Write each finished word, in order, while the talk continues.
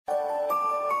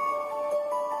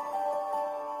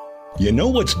You know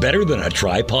what's better than a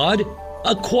tripod?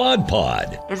 A quad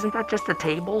pod. Isn't that just a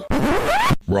table?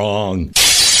 Wrong.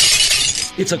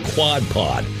 It's a quad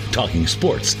pod, talking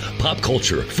sports, pop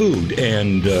culture, food,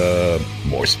 and,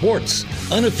 more sports.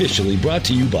 Unofficially brought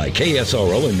to you by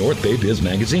KSRO and North Bay Biz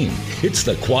Magazine. It's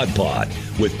the Quad Pod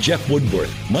with Jeff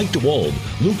Woodworth, Mike DeWald,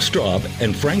 Luke Straub,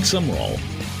 and Frank Sumrall.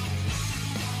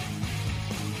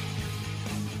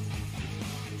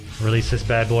 Release this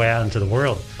bad boy out into the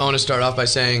world. I want to start off by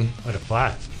saying, What a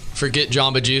fly. forget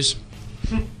Jamba Juice.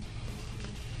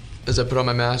 As I put on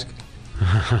my mask.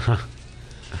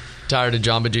 Tired of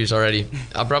Jamba Juice already.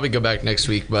 I'll probably go back next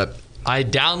week, but I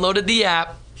downloaded the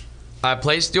app. I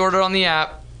placed the order on the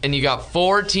app, and you got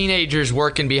 4 teenagers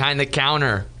working behind the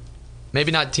counter.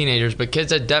 Maybe not teenagers, but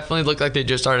kids that definitely look like they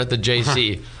just started at the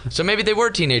JC. So maybe they were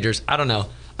teenagers. I don't know.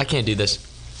 I can't do this.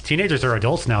 Teenagers are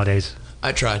adults nowadays.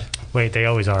 I tried. Wait, they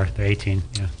always are. They're 18.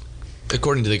 Yeah.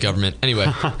 According to the government. Anyway.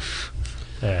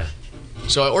 Yeah.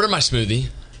 So I order my smoothie,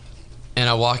 and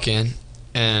I walk in,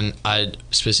 and I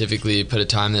specifically put a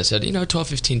time that said,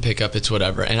 12:15 pickup, it's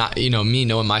whatever. And I, me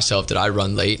knowing myself that I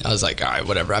run late, I was like, all right,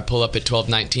 whatever. I pull up at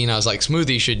 12:19. I was like,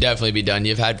 smoothie should definitely be done.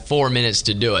 You've had 4 minutes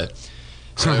to do it.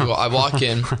 So I walk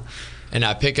in, and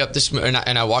I pick up the smoothie,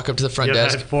 and I walk up to the front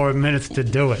desk. You've had 4 minutes to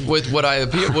do it. With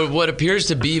what appears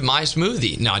to be my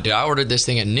smoothie. No, dude, I ordered this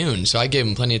thing at noon, so I gave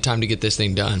him plenty of time to get this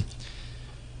thing done.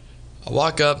 I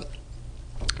walk up.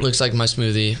 Looks like my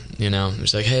smoothie,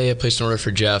 It's like, hey, I placed an order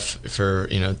for Jeff for,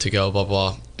 to go, blah,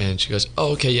 blah. And she goes,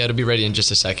 oh, okay, yeah, it'll be ready in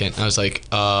just a second. And I was like,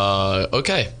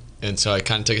 okay. And so I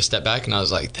kind of took a step back, and I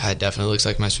was like, that definitely looks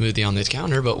like my smoothie on this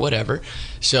counter, but whatever.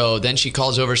 So then she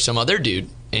calls over some other dude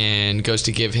and goes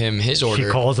to give him his order. She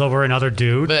calls over another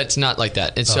dude? But it's not like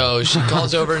that. And so she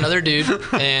calls over another dude,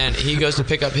 and he goes to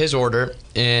pick up his order,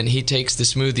 and he takes the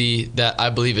smoothie that I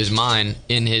believe is mine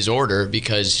in his order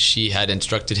because she had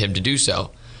instructed him to do so.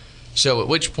 So at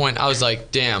which point I was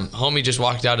like, damn, homie just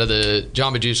walked out of the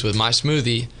Jamba Juice with my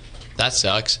smoothie. That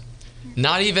sucks.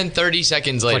 Not even 30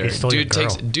 seconds later,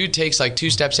 dude takes like 2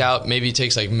 steps out, maybe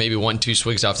takes like 1-2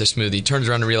 swigs off the smoothie, turns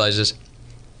around and realizes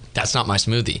that's not my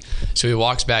smoothie. So he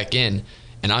walks back in,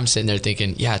 and I'm sitting there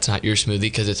thinking, yeah, it's not your smoothie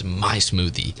because it's my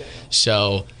smoothie.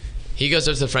 So he goes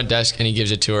up to the front desk and he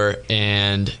gives it to her,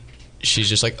 and she's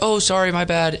just like, oh, sorry, my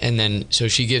bad. And then so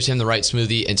she gives him the right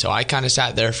smoothie, and so I kind of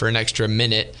sat there for an extra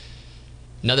minute.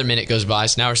 Another minute goes by,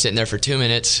 so now we're sitting there for 2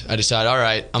 minutes. I decide, all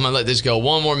right, I'm going to let this go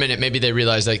 1 more minute. Maybe they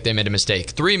realize like they made a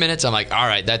mistake. 3 minutes, I'm like, all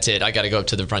right, that's it. I got to go up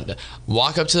to the front.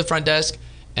 Walk up to the front desk,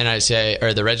 and I say,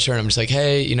 or the register, and I'm just like,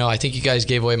 hey, I think you guys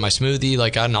gave away my smoothie,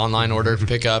 like an online order for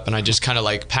pickup. And I just kind of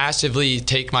like passively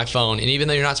take my phone. And even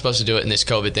though you're not supposed to do it in this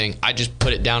COVID thing, I just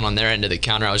put it down on their end of the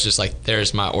counter. I was just like,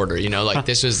 there's my order. Like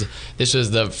this was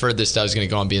the furthest I was going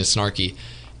to go on being snarky.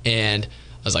 And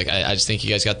I was like, I just think you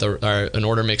guys got an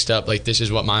order mixed up. Like, this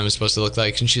is what mine was supposed to look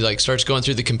like. And she like starts going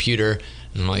through the computer.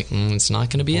 And I'm like, it's not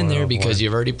going to be in there because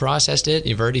you've already processed it.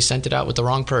 You've already sent it out with the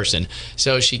wrong person.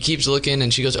 So she keeps looking,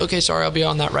 and she goes, okay, sorry, I'll be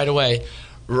on that right away.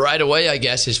 Right away, I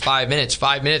guess, is 5 minutes.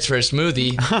 5 minutes for a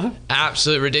smoothie.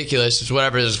 Absolutely ridiculous. It's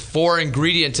whatever. There's 4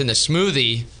 ingredients in the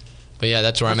smoothie. But yeah,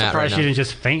 that's where I'm at right now. She didn't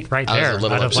just faint right there. I was a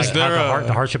little upset.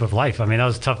 The hardship of life. I mean, that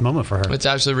was a tough moment for her. It's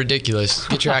absolutely ridiculous.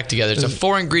 Get your act together. It's a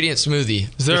 4-ingredient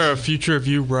smoothie. Is there a future of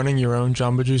you running your own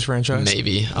Jamba Juice franchise?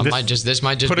 Maybe. This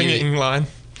might just putting be it in line.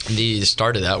 The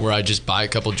start of that, where I just buy a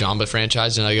couple Jamba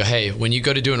franchises and I go, hey, when you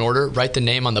go to do an order, write the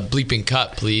name on the bleeping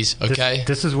cup, please. Okay.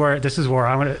 This is where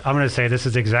I'm gonna say this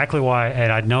is exactly why,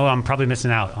 and I know I'm probably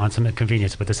missing out on some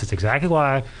inconvenience, but this is exactly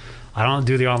why I don't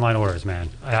do the online orders, man.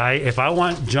 If I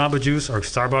want Jamba Juice or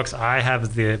Starbucks, I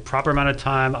have the proper amount of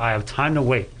time. I have time to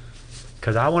wait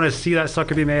because I want to see that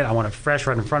sucker be made. I want it fresh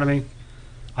right in front of me.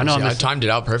 I timed it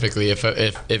out perfectly.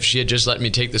 If she had just let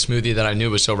me take the smoothie that I knew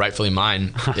was so rightfully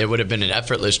mine, it would have been an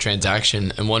effortless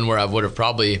transaction and one where I would have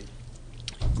probably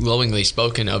glowingly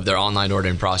spoken of their online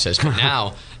ordering process. But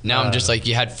now I'm just like,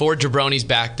 you had 4 jabronis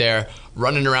back there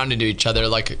running around into each other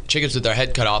like chickens with their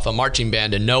head cut off, a marching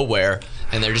band in nowhere,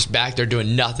 and they're just back there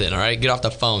doing nothing. All right, get off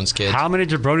the phones, kids. How many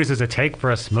jabronis does it take for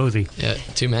a smoothie? Yeah,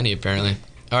 too many apparently.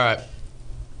 All right,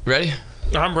 ready?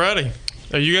 I'm ready.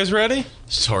 Are you guys ready?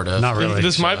 Sort of. Not really.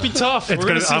 This might be tough. We're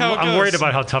gonna see how it goes. I'm worried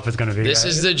about how tough it's going to be. This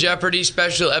is the Jeopardy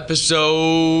special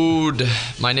episode.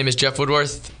 My name is Jeff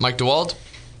Woodworth. Mike DeWald.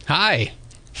 Hi.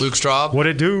 Luke Straub. What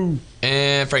it do?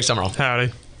 And Frank Sumrall.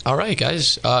 Howdy. All right,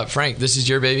 guys. Frank, this is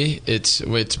your baby. It's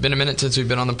been a minute since we've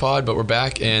been on the pod, but we're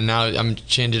back, and now I'm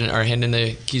handing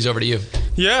the keys over to you.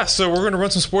 Yeah, so we're going to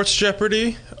run some Sports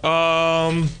Jeopardy.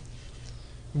 One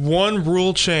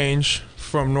rule change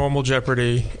from normal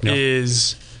Jeopardy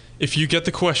is if you get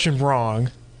the question wrong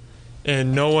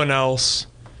and no one else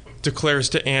declares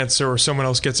to answer or someone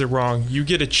else gets it wrong, you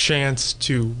get a chance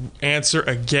to answer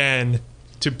again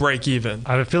to break even.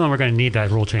 I have a feeling we're going to need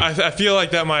that rule change. I feel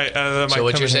like that might So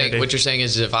what come you're in saying, handy. what you're saying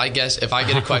is, if I get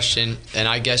a question and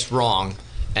I guess wrong,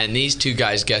 and these two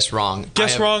guys guess wrong,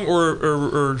 wrong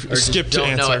or skip just to don't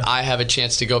answer. know it, I have a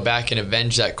chance to go back and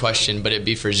avenge that question, but it'd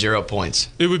be for 0 points.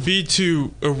 It would be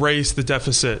to erase the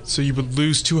deficit. So you would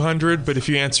lose 200, but if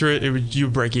you answer it, you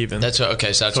would break even. Okay.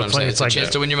 So that's what I'm it's saying. like- It's a chance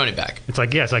to win your money back. it's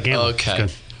like gambling. Okay.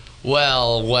 It's good.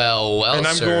 Well, and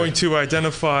I'm sir. going to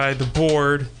identify the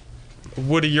board.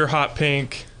 Woody, you're hot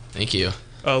pink. Thank you.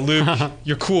 Luke,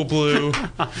 you're cool blue.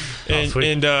 And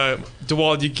sweet.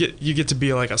 DeWald, you get to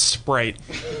be like a Sprite.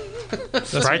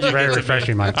 Sprite's very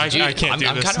refreshing, Mike. I can't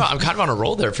do this. I'm kind of on a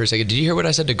roll there for a second. Did you hear what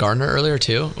I said to Gardner earlier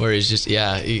too? Where he's just,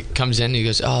 he comes in and he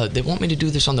goes, "Oh, they want me to do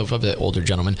this on the website." Older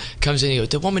gentleman comes in and he goes,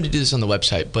 "They want me to do this on the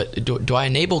website, but do I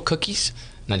enable cookies?"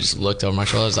 And I just looked over my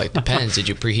shoulder. I was like, "Depends. Did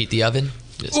you preheat the oven?"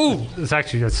 Ooh, that's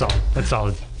solid. That's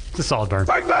solid. It's a solid burn.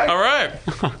 All right.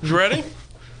 You ready?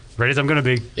 Ready as I'm going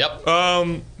to be. Yep.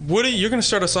 Woody, you're going to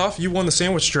start us off. You won the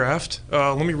sandwich draft.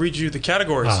 Let me read you the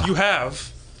categories. You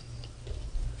have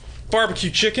barbecue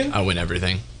chicken, I win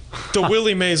everything. the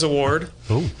Willie Mays Award,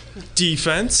 Ooh.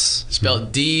 defense.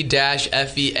 Spelled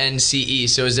D-FENCE.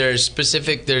 So is there a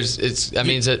specific?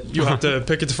 You have to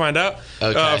pick it to find out.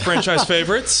 Okay. Franchise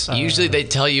favorites. Usually they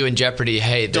tell you in Jeopardy,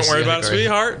 "Hey, this Don't worry is about it, category."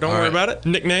 sweetheart. Don't All worry right. about it.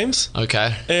 Nicknames.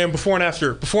 Okay. And before and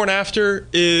after. Before and after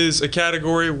is a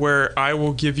category where I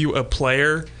will give you a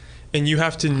player, and you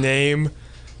have to name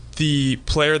the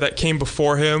player that came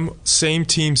before him, same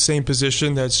team, same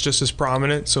position, that's just as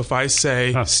prominent. So if I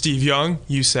say Steve Young,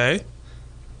 you say.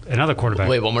 Another quarterback.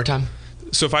 Wait, one more time.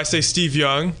 So if I say Steve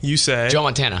Young, you say. Joe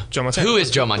Montana. Joe Montana. Who is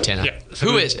Joe Montana? Yeah.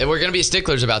 Who is? And we're going to be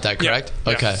sticklers about that, correct?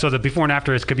 Yeah. Okay. So the before and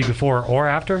after could be before or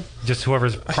after? Just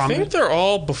whoever's I think prominent? they're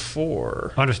all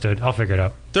before. Understood. I'll figure it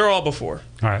out. They're all before.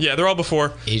 All right. Yeah, they're all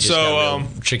before. He just so got real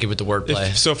tricky with the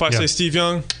wordplay. if I say Steve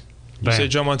Young, you Bam. say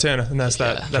Joe Montana, and that's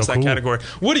Yeah. that. That's So that cool. category.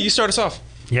 Woody, you start us off.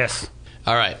 Yes.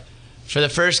 All right. For the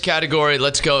first category,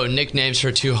 let's go nicknames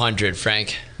for 200,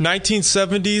 Frank.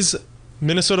 1970s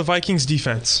Minnesota Vikings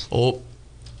defense. Oh,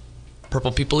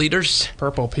 Purple People Eaters.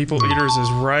 Purple People Eaters is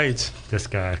right. This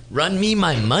guy. Run me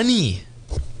my money.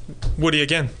 Woody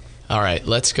again. All right,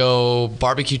 let's go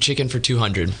barbecue chicken for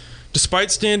 200. Despite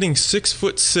standing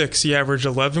 6'6", he averaged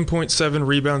 11.7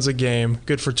 rebounds a game.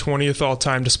 Good for 20th all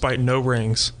time, despite no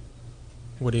rings.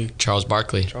 Woody. Charles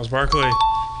Barkley. Charles Barkley.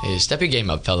 Hey, step your game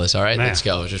up, fellas. All right, Man. let's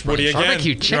go. Just Woody run. again.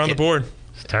 Barbecue You're on the chicken. board.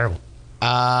 It's terrible.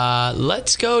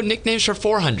 Let's go nicknames for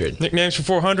 400. Nicknames for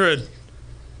 400.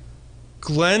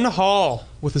 Glenn Hall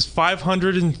with his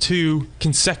 502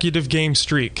 consecutive game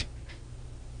streak.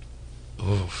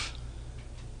 Oof.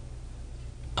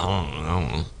 I don't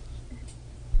know.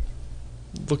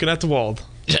 Looking at DeWald.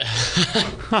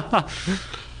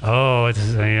 Oh, it's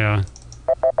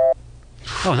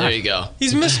Oh, There nice. you go.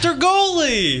 He's Mr.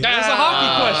 Goalie. That's a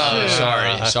hockey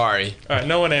question. Sorry. All right,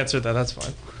 no one answered that. That's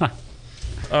fine.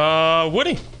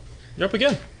 Woody, you're up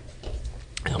again.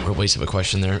 What a waste of a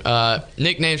question there.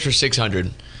 Nicknames for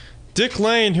 600. Dick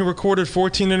Lane, who recorded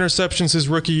 14 interceptions his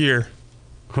rookie year.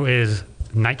 Who is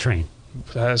Night Train?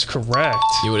 That is correct.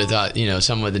 You would have thought,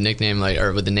 someone with a nickname like,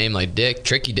 or with a name like Dick,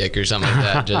 Tricky Dick or something like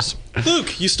that. Just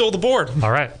Luke, you stole the board.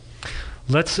 All right.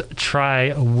 Let's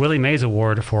try Willie Mays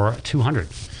Award for 200.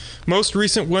 Most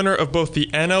recent winner of both the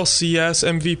NLCS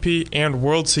MVP and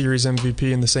World Series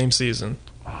MVP in the same season.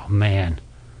 Oh, man.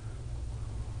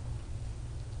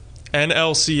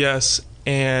 NLCS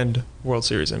and World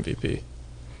Series MVP.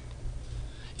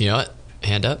 you know what?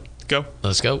 Hand up. Go.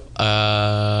 Let's go.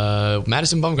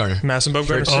 Madison Bumgarner. Madison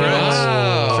Bumgarner.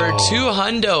 For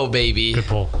 200, baby. Good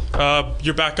pull.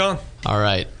 You're back on. All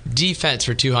right. Defense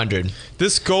for 200.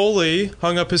 This goalie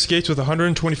hung up his skates with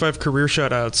 125 career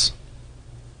shutouts.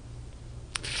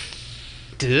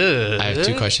 I have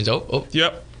two questions. Oh.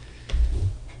 Yep.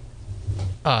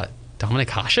 Dominic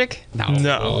Hasek?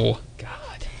 No.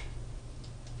 God.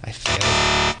 I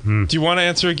failed. Do you want to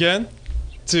answer again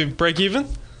to break even?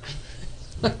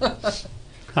 I'm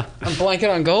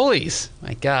blanking on goalies.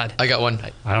 My God. I got one.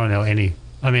 I don't know any.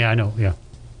 I mean, I know, yeah.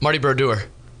 Marty Brodeur.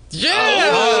 Yeah!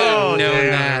 Oh, no,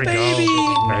 there that, we go. baby.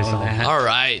 Very solid. All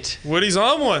right. Woody's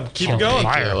on one. Keep it going.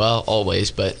 Fire. Okay, well, always,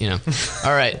 but,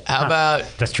 All right. How about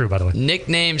That's true, by the way.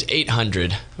 nicknames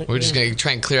 800? We're just going to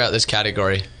try and clear out this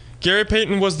category. Gary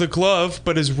Payton was the glove,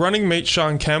 but his running mate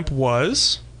Sean Kemp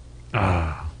was...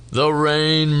 The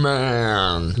Rain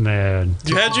Man. Man.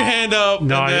 You had your hand up.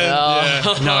 No, and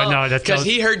then, No, that's Because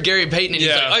he heard Gary Payton and he's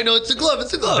like, I know it's a glove,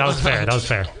 it's a glove. that was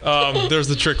fair. There's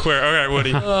the trick queer. All right,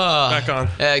 Woody. Back on.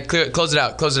 Close it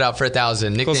out for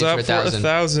 1,000. Nicknames Close out for for 1,000.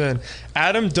 1,000.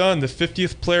 Adam Dunn, the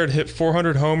 50th player to hit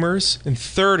 400 homers and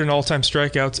third in all-time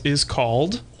strikeouts, is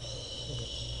called.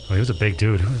 Oh, he was a big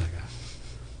dude. Who was that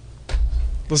guy?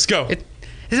 Let's go.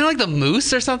 Isn't it like the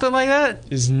moose or something like that?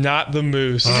 Is not the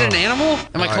moose. Is it an animal?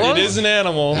 Am I close? It is an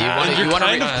animal. You're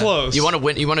kind of close. You want to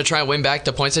win? You want to try and win back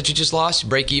the points that you just lost?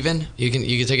 Break even? You can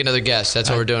take another guess. That's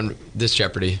what we're doing this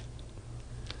Jeopardy.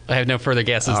 I have no further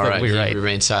guesses. All That right, will be you right.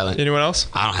 remain silent. Anyone else?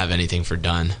 I don't have anything for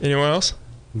Dunn. Anyone else?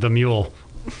 The mule.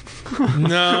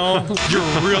 No. You're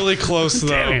really close, though.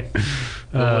 Damn it.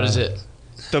 What is it?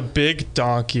 The Big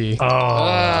Donkey.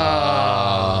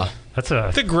 That's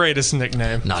a The greatest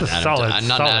nickname. Not That's a Adam. solid- Not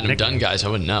solid Adam nickname. Dunn, guys. I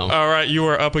wouldn't know. All right, you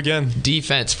are up again.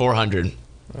 Defense 400.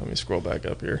 Let me scroll back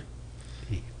up here.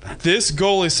 This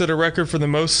goalie set a record for the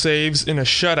most saves in a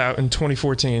shutout in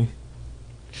 2014.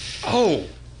 Oh,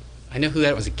 I know who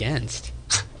that was against.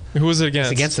 Who was it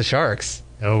against? It's against the Sharks.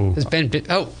 oh. It was Ben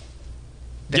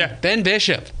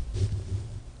Bishop.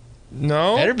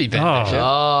 No. Better be Ben Oh. Bishop.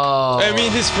 Oh. I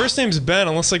mean, his first name's Ben,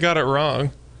 unless I got it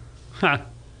wrong.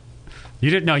 You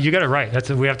didn't know. You got it right. That's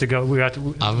we have to go. We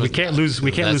can't lose.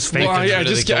 We can't lose faith. Well, in I you. get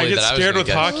goalie that I was scared gonna with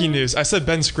guess. hockey news. I said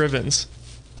Ben Scrivens.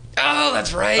 Oh,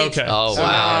 that's right. Okay. Oh, I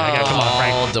wow. gotta come on,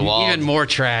 Frank. DeWalt. Even more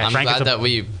trash. I'm Frank is glad that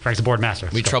we Frank's a board master.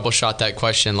 troubleshot that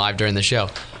question live during the show.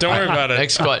 Don't worry about it.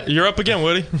 Next question. You're up again,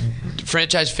 Woody.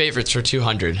 Franchise favorites for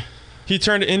 200. He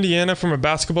turned Indiana from a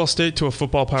basketball state to a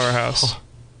football powerhouse.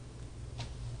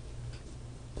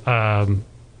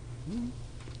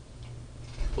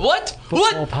 What?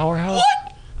 Football What? powerhouse.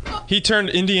 What? He turned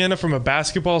Indiana from a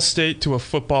basketball state to a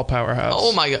football powerhouse.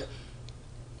 Oh my god.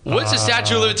 What's the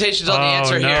statute of limitations on the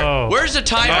answer no. here? Where's the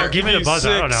timer? Give me the buzzer.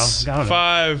 I don't know.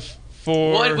 5,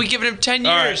 4. What? We giving him 10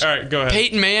 All right, years. all right, go ahead.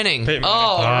 Peyton Manning. Peyton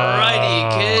Manning.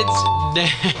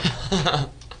 Alrighty, kids.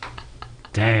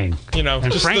 Dang. You know,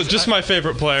 And Frank's- just my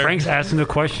favorite player. Frank's asking the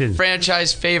question.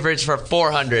 Franchise favorites for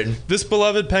 400. This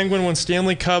beloved Penguin won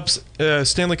Stanley Cups,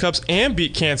 and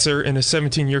beat cancer in his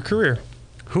 17-year career.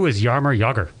 Who is Yarmer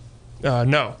Yager?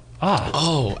 No. Oh,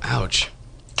 Oh, ouch.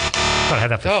 thought I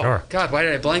had that for Oh, sure. God, why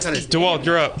did I blank on his DeWalt,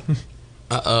 you're up.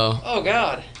 Uh-oh. Oh,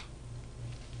 God.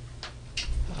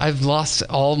 I've lost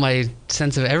all my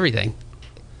sense of everything.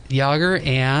 Yager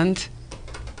and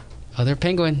other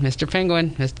penguin, Mr.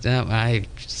 Penguin. It's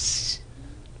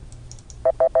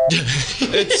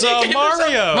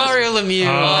Mario. Mario Lemieux.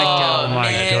 Oh, my God. Oh,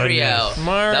 my Mario. goodness.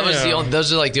 Mario. That was the only,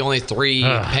 those are like the only three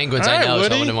penguins All I right, know, so I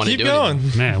Woody, wouldn't want to keep do going.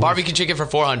 anything. Man, Barbecue chicken for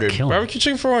 400. killing. Barbecue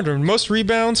chicken 400. Most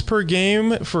rebounds per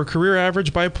game for a career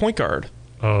average by a point guard.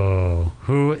 Oh,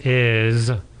 who is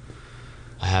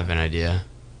I have an idea.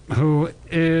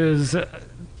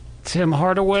 Tim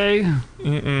Hardaway?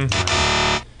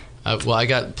 Well, I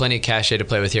got plenty of cachet to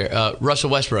play with here. Russell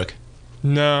Westbrook.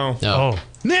 No. No. Oh,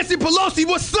 Nancy Pelosi,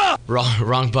 what's up?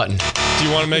 Wrong button. Do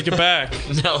you want to make it back?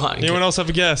 No. Anyone else have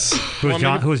a guess?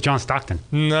 who is John Stockton?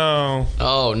 No.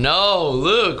 Oh, no.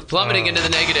 Luke, plummeting into the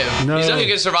negative. No. He's only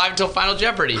going to survive until Final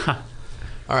Jeopardy. All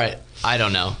right. I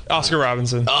don't know. Oscar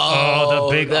Robinson.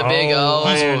 Oh, the big O.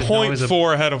 He's man. No,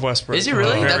 0.4 ahead of Westbrook. Is he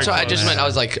really? Very That's why I close. just meant. I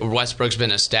was like, Westbrook's been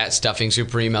a stat stuffing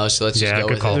supremo, so let's just Yeah, go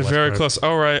good with call. it. They're very Westbrook. close.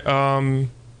 All right.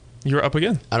 You're up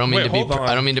again. I don't mean Wait, to be. hold on.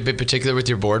 I don't mean to be particular with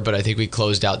your board, but I think we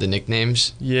closed out the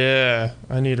nicknames. Yeah,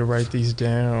 I need to write these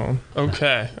down.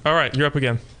 Okay. All right, you're up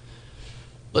again.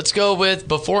 Let's go with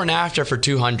before and after for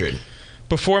 200.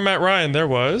 Before Matt Ryan, there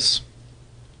was.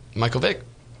 Michael Vick.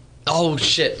 Oh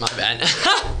shit, my bad.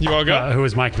 You all got? Who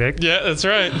is Mike Vick? Yeah, that's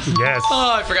right. Yes.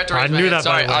 Oh, I forgot to raise I my knew hand. that.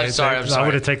 Sorry, by the way. I'm sorry. I'm I sorry.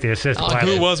 would have taken the assist. Oh,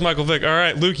 gladly. Who was Michael Vick? All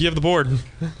right, Luke, you have the board.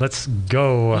 Let's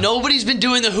go. Nobody's been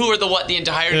doing the who or the what the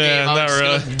entire Yeah, game. I'm not just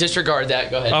really. gonna disregard that.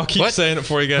 Go ahead. I'll keep saying it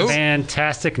for you guys.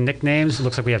 Fantastic nicknames.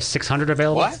 Looks like we have 600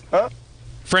 available. What?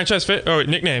 Franchise fit. Oh, wait,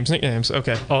 nicknames.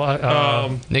 Okay.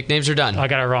 Oh, Nicknames are done. I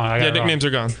got it wrong. I got Yeah, it wrong. nicknames are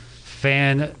gone.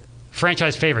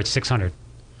 Franchise favorites 600.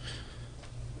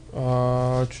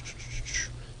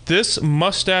 This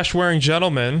mustache-wearing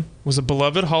gentleman was a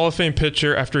beloved Hall of Fame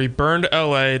pitcher after he burned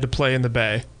L.A. to play in the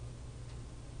Bay.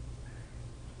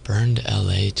 Burned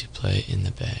LA to play in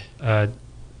the Bay.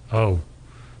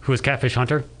 Who is Catfish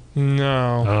Hunter?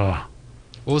 No. Oh,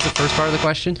 What was the first part of the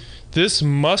question? This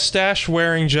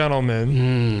mustache-wearing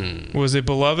gentleman was a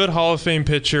beloved Hall of Fame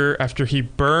pitcher after he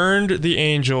burned the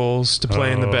Angels to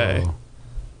play in the Bay.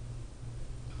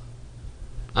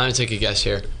 I'm gonna take a guess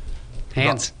here.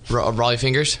 Hands. Raleigh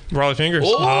Fingers. Raleigh Fingers.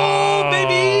 Oh,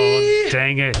 baby!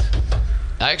 Dang it.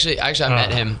 Actually, I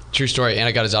met him. True story. And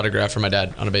I got his autograph for my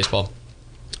dad on a baseball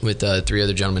with 3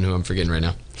 other gentlemen who I'm forgetting right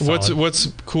now. What's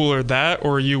cooler, that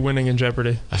or you winning in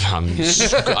Jeopardy?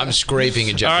 I'm scraping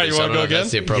in Jeopardy. All right, you so I want don't to go know if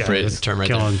that's the again? appropriate term right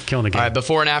there. Killing the game. All right,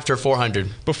 before and after 400.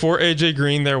 Before AJ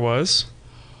Green, there was.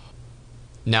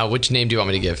 Now, which name do you want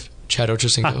me to give? Chad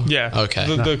Ochocinco? Yeah. Okay.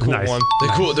 The cool Nice. one.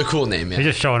 The cool name, He's yeah.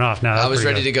 just showing off now. I was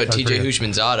ready to go TJ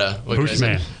Hushmanzada.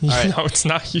 Hushman. All right. No, it's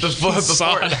not you. Before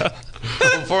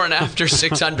and after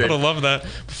 600. I love that.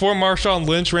 Before Marshawn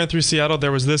Lynch ran through Seattle,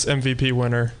 there was this MVP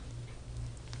winner.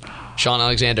 Sean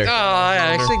Alexander. Oh, I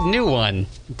actually knew one.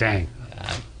 Dang.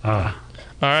 All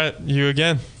right, you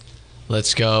again.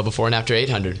 Let's go before and after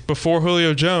 800. Before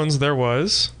Julio Jones, there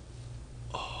was.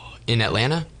 In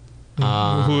Atlanta?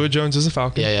 Julio Jones is a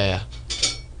Falcon. Yeah.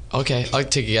 Okay, I'll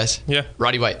take a guess. Yeah.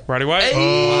 Roddy White. Roddy White.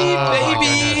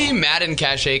 Hey, baby! Madden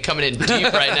cachet coming in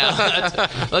deep right now.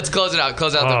 Let's close it out.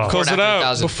 Close out the Close it out.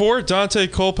 1,000. Before Dante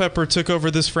Culpepper took over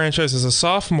this franchise as a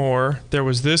sophomore, there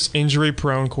was this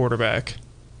injury-prone quarterback.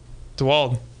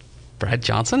 DeWald. Brad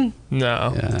Johnson?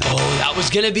 No. Yeah. Oh, that was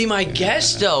going to be my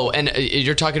guess, though. And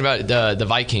you're talking about the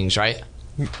Vikings, right?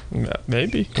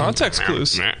 Maybe. Context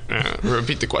clues.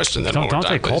 Repeat the question then.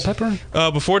 Dante Culpepper?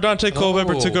 Before Dante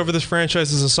Culpepper took over this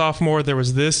franchise as a sophomore, there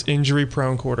was this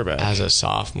injury-prone quarterback. As a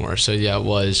sophomore. So, yeah, it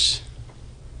was...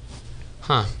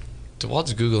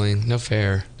 DeWald's Googling. No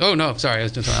fair. Oh, no. Sorry. I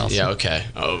was doing something else. Yeah, okay.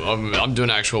 Oh, I'm doing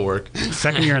actual work.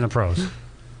 Second year in the pros.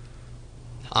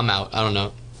 I'm out. I don't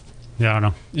know. Yeah, I don't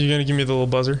know. You going to give me the little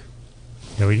buzzer?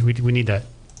 Yeah, we need that.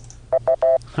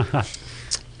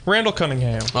 Randall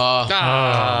Cunningham. Oh,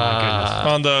 my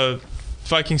goodness. On the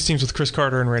Vikings teams with Chris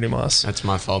Carter and Randy Moss. That's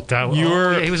my fault.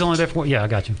 Yeah, he was only there for... Yeah, I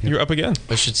got you. Yeah. You're up again.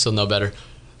 I should still know better.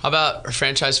 How about our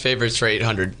franchise favorites for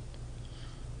 800?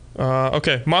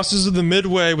 Okay. Masters of the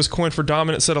Midway was coined for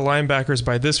dominant set of linebackers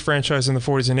by this franchise in the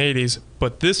 40s and 80s,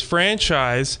 but this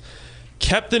franchise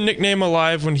kept the nickname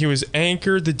alive when he was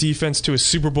anchored the defense to a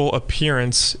Super Bowl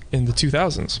appearance in the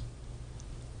 2000s.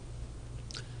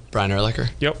 Brian Urlacher?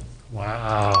 Yep.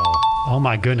 Wow. Oh,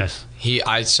 my goodness.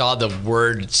 I saw the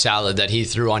word salad that he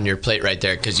threw on your plate right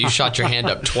there because you shot your hand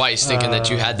up twice thinking that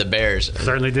you had the Bears.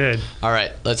 Certainly did. All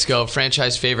right, let's go.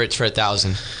 Franchise favorites for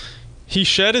 1,000. He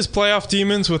shed his playoff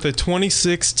demons with a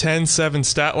 26-10-7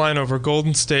 stat line over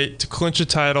Golden State to clinch a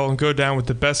title and go down with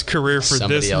the best career for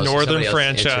this northern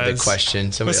franchise. Answered the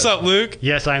question. What's up, Luke?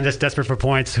 Yes, I am just desperate for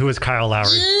points. Who is Kyle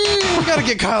Lowry? We got to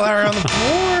get Kyle Lowry on the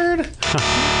board.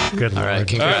 Good All right, Lord.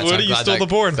 congrats. All right, Woody, you stole the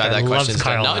board. Glad that I question's love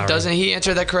Kyle done. No, Lowry. doesn't he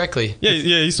answer that correctly? Yeah,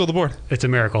 he stole the board. It's a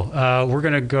miracle. We're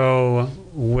going to go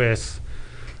with...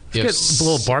 Let's Yes. get a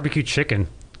little barbecue chicken.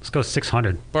 Let's go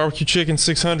 600. Barbecue chicken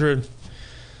 600.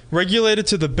 Regulated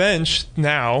to the bench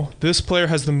now, this player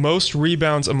has the most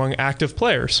rebounds among active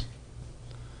players.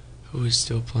 Who is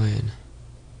still playing?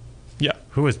 Yeah,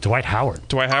 Who is Dwight Howard?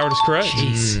 Dwight Howard is correct.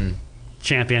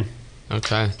 Champion.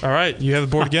 Okay. All right, you have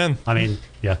the board again. I mean,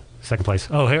 yeah, second place.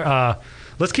 Oh, here,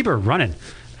 let's keep it running.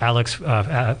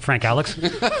 Frank Alex. Let's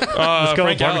go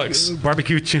Frank Alex.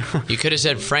 Barbecue. You could have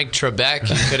said Frank Trebek.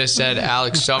 You could have said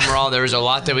Alex Summerall. There was a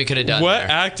lot that we could have done What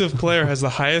there. active player has the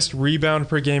highest rebound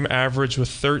per game average with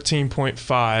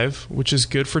 13.5, which is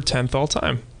good for 10th all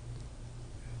time?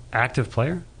 Active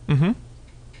player?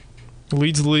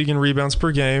 Leads the league in rebounds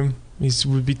per game. He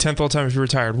would be 10th all time if he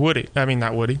retired.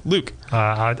 Not Woody. Luke.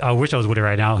 I wish I was Woody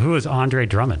right now. Who is Andre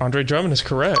Drummond? Andre Drummond is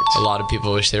correct. A lot of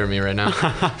people wish they were me right now.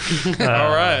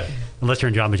 All right. Unless you're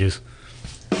in Jamba Juice.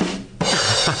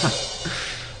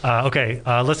 Okay,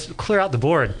 let's clear out the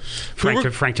board. Frank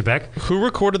Trebek. Who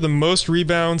recorded the most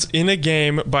rebounds in a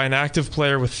game by an active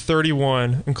player with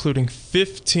 31, including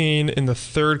 15 in the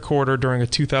third quarter during a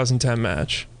 2010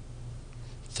 match?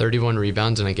 31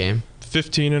 rebounds in a game.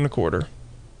 15 in a quarter.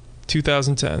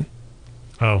 2010.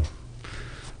 Oh.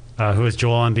 Who is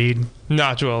Joel Embiid?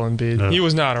 Not Joel Embiid. No. He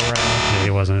was not around. Yeah, he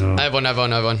wasn't. I have one.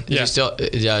 Is Yeah. he still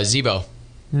Zebo?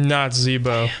 Not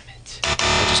Zebo.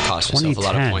 I just cost myself a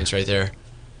lot of 2010. points right there.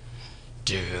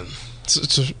 Damn.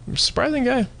 It's a surprising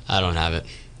guy. I don't have it.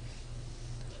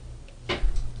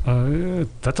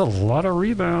 That's a lot of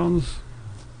rebounds.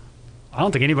 I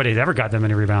don't think anybody's ever got that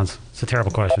many rebounds. It's a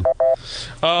terrible question.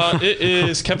 It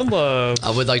is Kevin Love.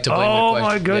 I would like to blame Oh, the question.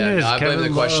 my goodness, Yeah, no, I blame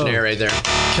Kevin the questionnaire Love. right there.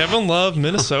 Kevin Love,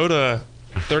 Minnesota.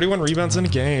 31 rebounds in a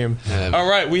game. All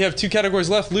right, we have 2 categories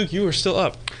left. Luke, you are still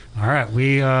up. All right,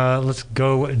 let's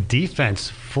go defense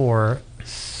for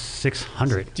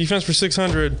 600. Defense for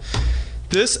 600.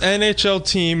 This NHL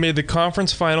team made the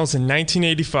conference finals in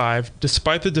 1985,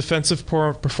 despite the defensive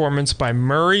performance by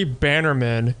Murray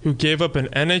Bannerman, who gave up an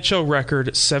NHL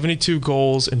record 72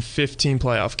 goals in 15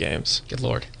 playoff games. Good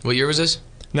Lord. What year was this?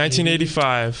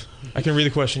 1985. I can read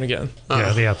the question again.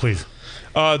 Yeah, please.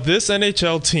 This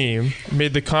NHL team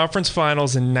made the conference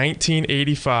finals in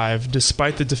 1985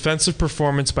 despite the defensive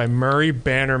performance by Murray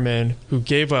Bannerman, who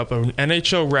gave up an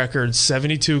NHL record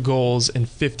 72 goals in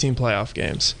 15 playoff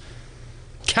games.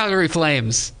 Calgary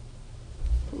Flames.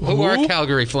 Who are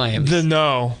Calgary Flames?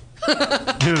 No. Who?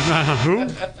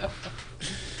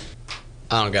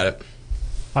 I don't got it.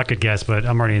 I could guess, but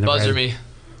I'm already in the Buzzer red. me.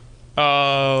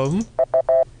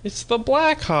 It's the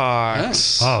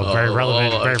Blackhawks. Oh, very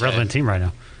relevant team right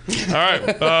now. All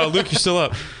right, Luke, you're still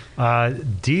up.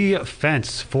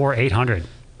 Defense for 800.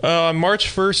 On March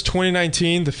 1st,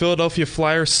 2019, the Philadelphia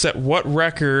Flyers set what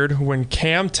record when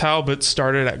Cam Talbot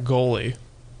started at goalie?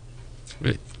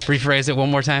 Rephrase it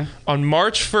one more time. On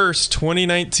March 1st,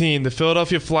 2019, the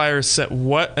Philadelphia Flyers set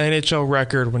what NHL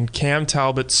record when Cam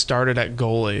Talbot started at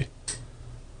goalie?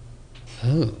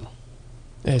 Oh.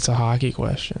 It's a hockey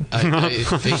question. I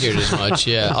figured as much.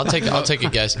 Yeah, I'll take a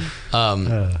guess.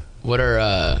 What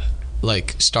are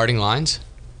like starting lines?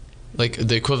 Like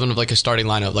the equivalent of like a starting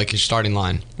lineup, like a starting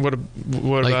line. What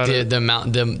like about the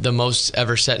amount, the most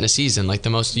ever set in a season, like the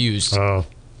most used.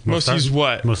 Most used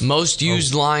what? Most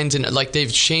used lines, and like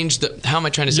they've changed the. How am I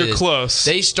trying to say You're this? close.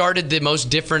 They started the most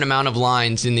different amount of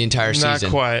lines in the entire season. Not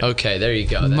quite. Okay, there you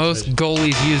go. That's Most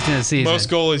goalies used in a season.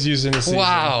 Most goalies used in a season.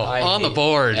 Wow, I on the hate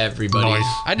board. Everybody.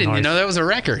 Nice. I didn't even know that was a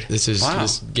record. This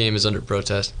game is under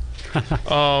protest. You're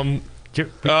on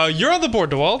the board,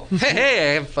 DeWalt.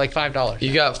 Hey, I have like $5.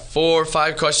 You got 4 or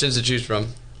 5 questions to choose from.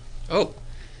 Oh.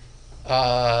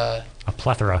 A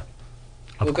plethora.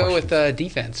 We'll go with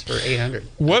defense for 800.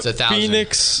 What That's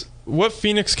 1,000.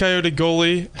 Phoenix Coyote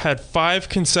goalie had 5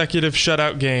 consecutive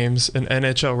shutout games, an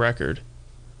NHL record?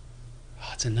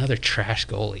 Oh, it's another trash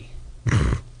goalie.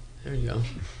 There you go.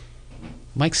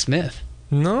 Mike Smith.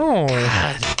 No.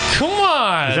 Come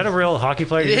on. Is that a real hockey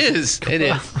player? It is. It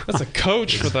is. That's a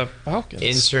coach for the Falcons.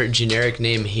 Insert generic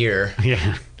name here.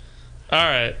 Yeah. All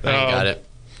right. I got it.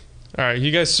 All right.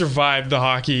 You guys survived the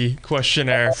hockey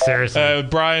questionnaire. Seriously.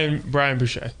 Brian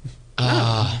Boucher.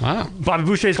 Wow. Bobby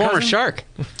Boucher's Former cousin? Shark.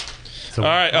 So, All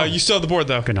right. You still have the board,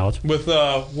 though. Good knowledge. With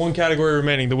one category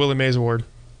remaining, the Willie Mays Award.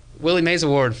 Willie Mays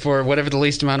Award for whatever the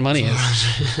least amount of money is.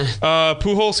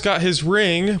 Pujols got his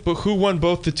ring, but who won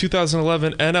both the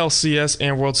 2011 NLCS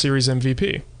and World Series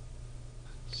MVP?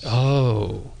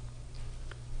 Oh.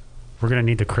 We're going to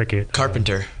need the cricket.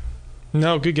 Carpenter.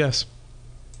 No, good guess.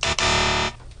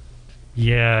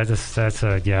 Yeah, that's it's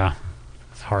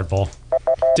hardball.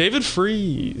 David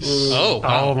Freese. Oh.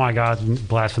 Wow. Oh my God,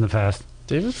 blast from the past.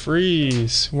 David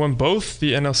Freese won both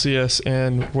the NLCS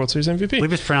and World Series I MVP.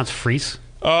 believe it's pronounced Freese.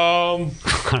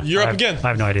 You're up again. I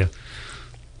have no idea.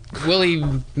 Willie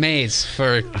Mays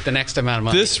for the next amount of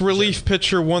money. This relief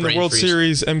pitcher won the Brain World freeze.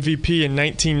 Series MVP in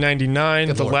 1999,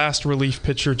 Good the Lord. last relief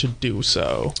pitcher to do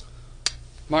so.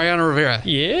 Mariano Rivera.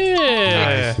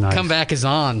 Yeah. Nice. Comeback is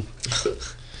on.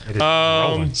 It is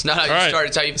rolling. It's not how you All right. start,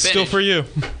 it's how you finish. Still for you.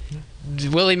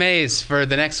 Willie Mays for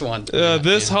the next one.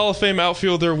 This Hall of Fame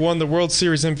outfielder won the World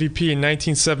Series MVP in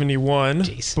 1971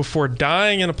 Jeez. before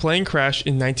dying in a plane crash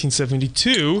in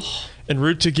 1972. En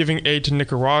route to giving aid to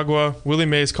Nicaragua, Willie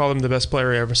Mays called him the best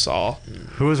player he ever saw.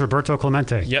 Who is Roberto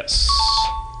Clemente? Yes.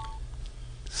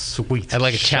 Sweet. I'd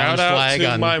like a Shout challenge out flag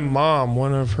to on. my mom,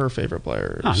 one of her favorite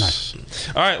players. Oh, nice.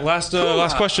 All right, last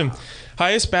question.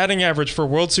 Highest batting average for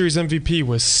World Series MVP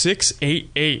was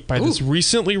 .688 by this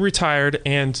recently retired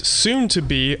and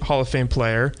soon-to-be Hall of Fame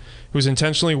player who was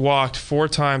intentionally walked 4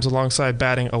 times alongside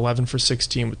batting 11 for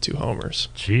 16 with 2 homers.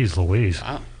 Jeez Louise.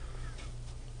 Wow.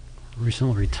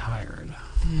 Recently retired.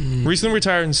 Recently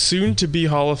retired and soon-to-be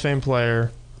Hall of Fame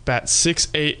player, bat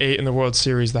 .688 in the World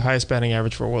Series, the highest batting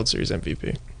average for a World Series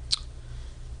MVP.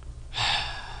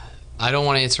 I don't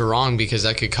want to answer wrong because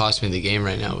that could cost me the game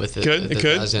right now with it. It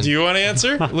could. Do you want to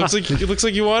answer? It looks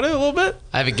like you want it a little bit.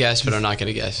 I have a guess, but I'm not going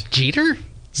to guess. Jeter?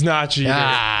 It's not Jeter.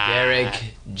 Derek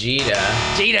Jeter.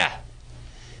 Jeter.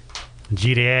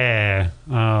 GTA.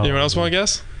 Anyone else want to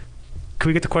guess? Can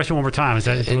we get the question one more time? Is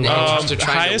that And interest of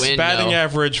trying to highest win, batting though.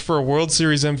 average for a World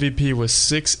Series MVP was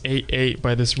 .688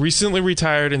 by this recently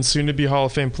retired and soon-to-be Hall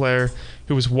of Fame player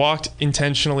who was walked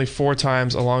intentionally 4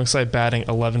 times alongside batting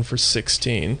 11 for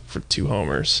 16 for 2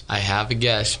 homers. I have a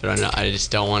guess, but I just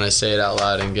don't want to say it out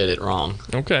loud and get it wrong.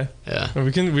 Okay, Yeah.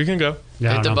 we can go.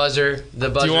 Yeah, I Hit don't the know. buzzer. The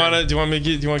buzzer. Do you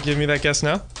want to give me that guess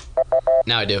now?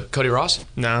 Now I do. Cody Ross?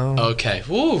 No. Okay.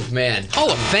 Woo, man.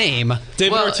 Hall of Fame.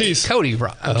 David Well, Ortiz. Cody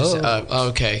Ross.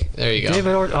 Okay. There you go.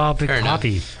 David Big Fair enough.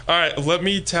 Poppy. All right, let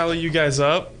me tally you guys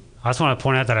up. I just want to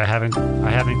point out that I haven't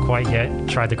quite yet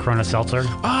tried the Corona Seltzer.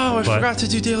 Oh, I But- forgot to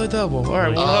do Daily Double. All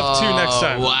right, we'll have 2 next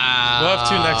time. Wow. We'll have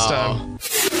 2 next time.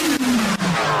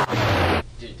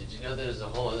 You know there's a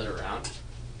whole other round.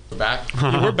 We're back.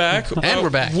 We're back. And we're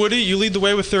back. Woody, you lead the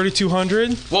way with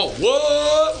 3,200. Whoa,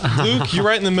 what? Luke, you're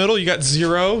right in the middle. You got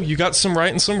 0. You got some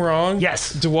right and some wrong.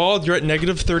 Yes. DeWald, you're at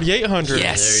negative 3,800.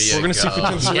 Yes. There you We're going to see if we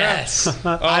can scrap. Yes.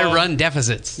 I run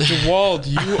deficits. DeWald,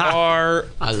 you are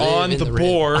I live on in the the red.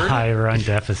 board. I run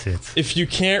deficits. If you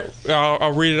can't,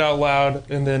 I'll read it out loud,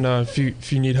 and then if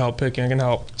you need help picking, I can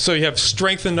help. So you have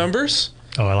strength in numbers,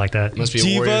 Oh, I like that. Must be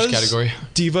a Warriors category.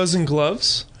 divas and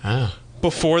gloves, Oh.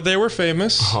 before they were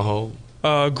famous, Oh.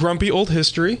 grumpy old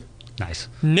history, Nice.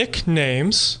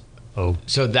 nicknames, Oh,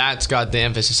 So that's got the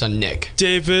emphasis on Nick.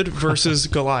 David versus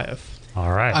Goliath.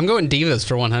 all right. I'm going divas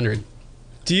for 100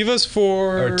 Divas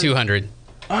for or 200.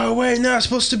 Oh wait, no, it's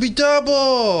supposed to be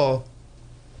double.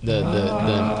 The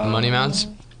money amounts.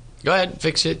 Go ahead,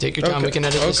 fix it. Take your time. Okay, We can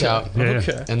edit this okay, out. Yeah.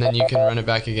 Okay. And then you can run it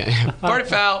back again. Party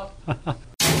foul.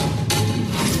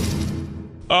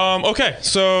 Okay,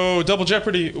 so Double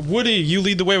Jeopardy. Woody, you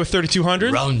lead the way with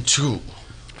 3,200. Round 2.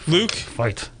 Luke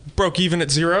Fight. broke even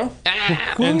at 0.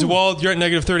 And DeWald, you're at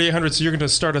negative 3,800, so you're going to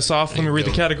start us off. Let me read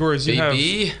the categories. You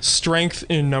baby. have strength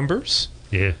in numbers,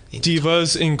 Yeah.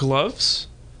 divas in gloves,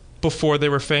 before they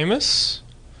were famous,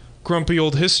 grumpy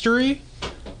old history,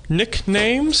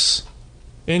 nicknames,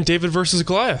 and David versus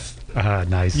Goliath.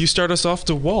 Nice. You start us off,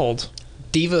 DeWald.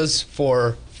 Divas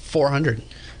for 400.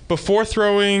 Before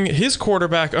throwing his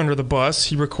quarterback under the bus,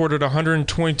 he recorded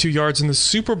 122 yards in the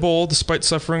Super Bowl despite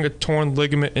suffering a torn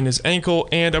ligament in his ankle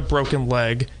and a broken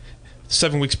leg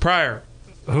 7 weeks prior.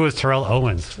 Who is Terrell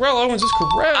Owens? Terrell Owens is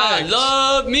correct. I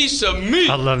love me some meat.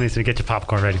 I love these. So get your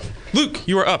popcorn ready. Luke,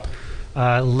 you are up.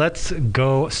 Let's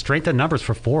go strength in numbers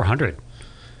for 400.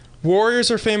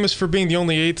 Warriors are famous for being the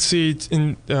only 8th seed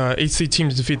team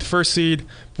to defeat the 1st seed.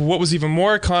 But what was even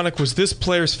more iconic was this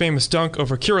player's famous dunk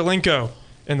over Kirilenko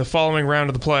in the following round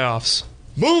of the playoffs.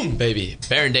 Boom, baby.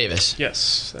 Baron Davis.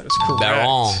 Yes, that is correct.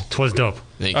 Baron. Twas dope.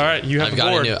 Thank All right, you have I've the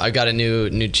got board. I've got a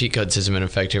new cheat code system in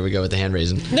effect. Here we go with the hand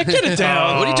raising. Nick, get it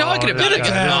down. What are you talking about? Get it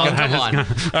down. Come on. All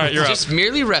right, you're Just up.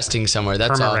 merely resting somewhere.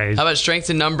 That's Perma all. raise. How about strength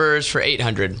in numbers for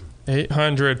 800?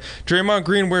 800. Draymond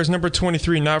Green wears number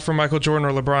 23 not for Michael Jordan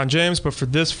or LeBron James, but for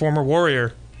this former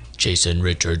Warrior. Jason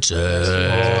Richardson.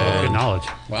 Good knowledge.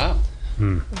 Wow.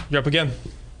 You're up again.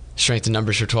 Strength in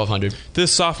numbers for 1200.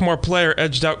 This sophomore player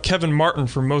edged out Kevin Martin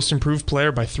for most improved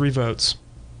player by 3 votes.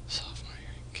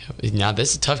 Now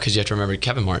this is tough because you have to remember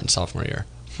Kevin Martin sophomore year.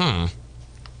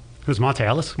 Who's Monte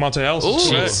Ellis? Monte Ellis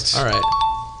is correct. All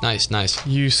right. Nice.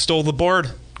 You stole the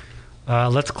board.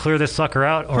 Let's clear this sucker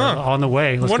out or on the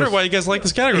way. Let's Wonder go- why you guys like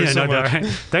this category Yeah, so no, much. right.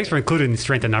 Thanks for including the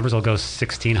strength in numbers. I'll go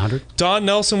 1,600. Don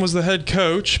Nelson was the head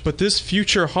coach, but this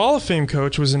future Hall of Fame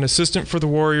coach was an assistant for the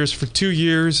Warriors for 2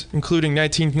 years, including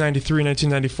 1993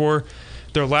 1994,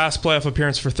 their last playoff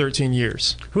appearance for 13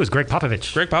 years. Who is Greg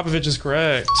Popovich? Greg Popovich is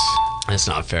correct. That's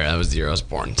not fair. That was the year I was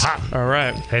born. All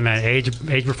right. Hey, man, age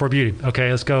before beauty.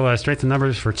 Okay, let's go strength in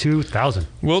numbers for 2,000.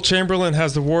 Wilt Chamberlain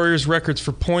has the Warriors' records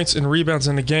for points and rebounds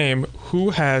in a game.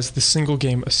 Who has the single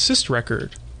game assist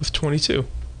record with 22?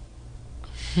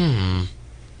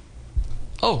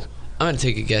 Oh, I'm going to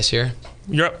take a guess here.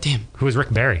 You're up. Damn. Who is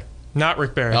Rick Barry? Not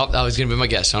Rick Barry. Well, that was going to be my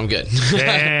guess, so I'm good.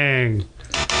 Dang.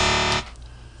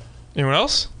 Anyone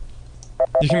else?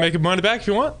 You can make it money back if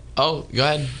you want. Oh, go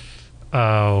ahead.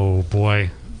 Oh, boy.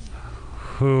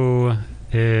 Who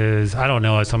is... I don't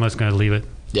know, so I'm just going to leave it.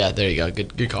 Yeah, there you go.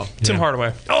 Good call. Tim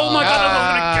Hardaway. Oh, my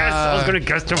God, I was going to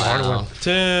guess Tim Hardaway.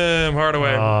 Tim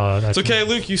Hardaway. Oh, that's It's okay,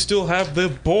 Luke. You still have the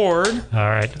board All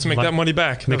right. to make that money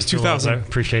back. That was 2,000. I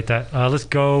appreciate that. Let's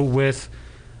go with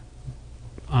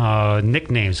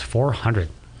nicknames, 400.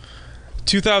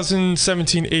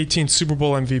 2017-18 Super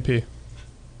Bowl MVP.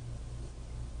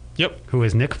 Yep. Who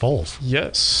is Nick Foles?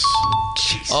 Yes.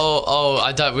 Oh,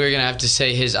 I thought we were going to have to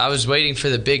say his. I was waiting for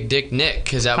the Big Dick Nick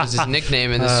because that was his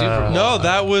nickname in the Super Bowl. No,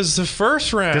 that was the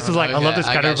first round. This is like, I Okay, love this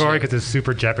I got category you. because it's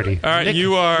Super Jeopardy. All right,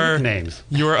 you are Nicknames.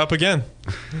 up again.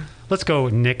 Let's go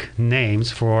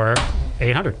nicknames for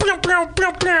 800.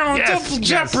 Double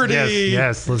Jeopardy.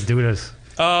 Yes, let's do this.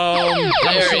 There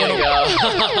you go.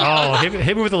 Oh,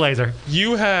 hit me with the laser.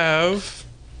 You have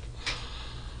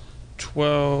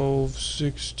 12,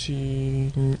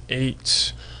 16,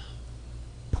 8.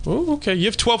 Oh, okay. You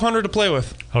have 1,200 to play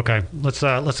with. Okay,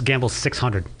 let's gamble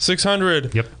 600.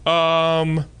 600. Yep.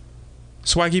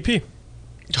 Swaggy P.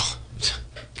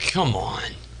 Come on.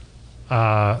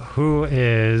 Who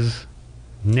is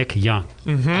Nick Young?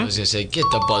 I was going to say, get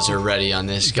the buzzer ready on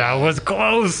this guy. That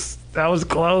was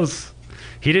close.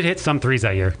 He did hit some threes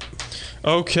that year.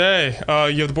 Okay.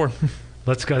 You have the board.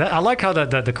 Let's go. I like how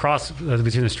the cross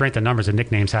between the strength and numbers and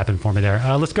nicknames happened for me there.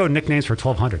 Let's go nicknames for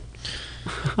 1,200.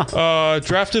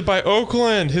 Drafted by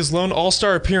Oakland, his lone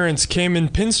All-Star appearance came in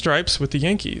pinstripes with the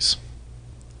Yankees.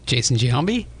 Jason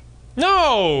Giambi?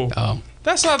 No! Oh.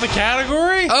 That's not the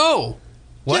category. Oh!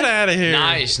 What? Get out of here.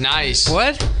 Nice.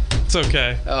 What? It's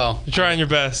okay. Oh. You're trying your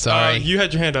best. Sorry. You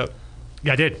had your hand up.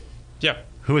 Yeah, I did. Yeah.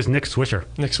 Who is Nick Swisher?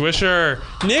 Nick Swisher.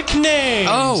 Nicknames.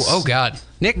 Oh, God.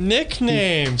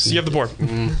 Nicknames. You have the board.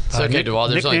 It's okay,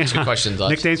 Dewald. There's only 2 questions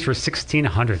left. Nicknames for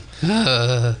 1,600.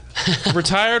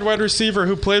 Retired wide receiver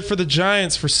who played for the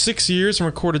Giants for 6 years and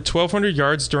recorded 1,200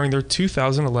 yards during their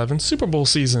 2011 Super Bowl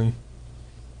season.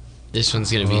 This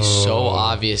one's going to be so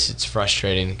obvious it's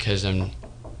frustrating because I'm...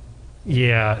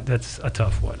 Yeah, that's a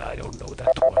tough one. I don't know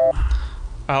that one.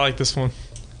 I like this one.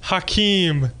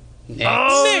 Hakeem.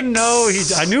 Oh, no.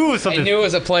 I knew it was I something knew it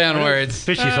was a play on words.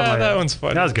 fishy. Something like That one's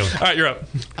fun. That was good. All right, you're up.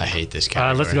 I hate this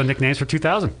category. Let's go nicknames for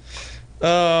 2,000.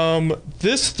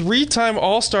 This 3-time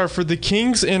All-Star for the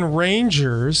Kings and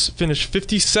Rangers finished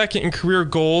 52nd in career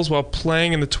goals while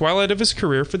playing in the twilight of his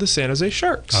career for the San Jose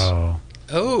Sharks. Oh.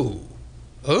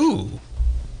 I'm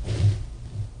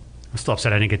still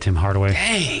upset I didn't get Tim Hardaway.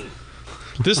 Dang.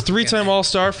 This 3-time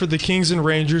All-Star for the Kings and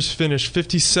Rangers finished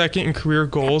 52nd in career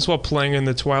goals while playing in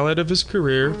the twilight of his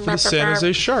career for the San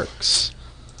Jose Sharks.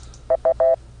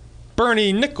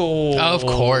 Bernie Nichols. Of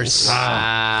course. Feel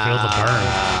the burn.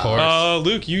 Of course.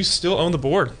 Luke, you still own the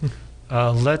board.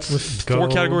 Let's go. 4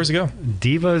 categories to go.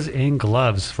 Divas in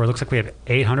gloves. For it looks like we have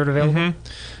 800 available.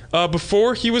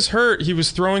 Before he was hurt, he was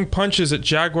throwing punches at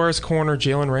Jaguars corner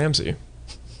Jalen Ramsey.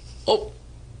 Oh,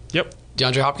 Yep.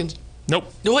 DeAndre Hopkins?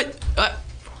 Nope. No, what?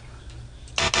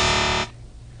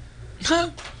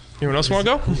 Anyone else want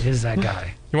to go? Who is that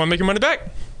guy? You want to make your money back?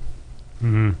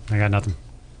 I got nothing.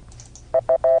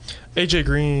 AJ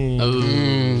Green.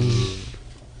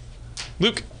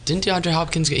 Luke. Didn't DeAndre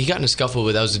Hopkins he got in a scuffle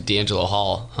with, that was D'Angelo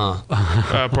Hall,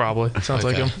 huh? Probably. Sounds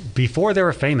like Okay. him. Before they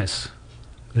were famous.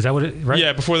 Is that what it, right?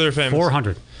 Yeah, before they were famous.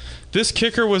 400. This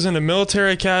kicker was in a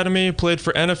military academy, played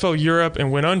for NFL Europe,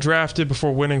 and went undrafted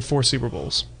before winning 4 Super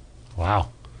Bowls. Wow.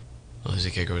 Oh, who's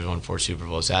the kicker who's won 4 Super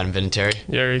Bowls? Adam Vinatieri?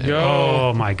 There you go.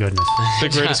 Oh, my goodness. The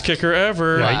greatest kicker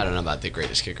ever. Well, I don't know about the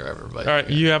greatest kicker ever, but All right,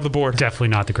 you have the board. Definitely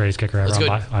not the greatest kicker ever. Let's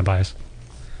go. I'm biased.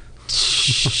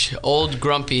 Old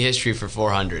grumpy history for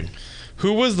 400.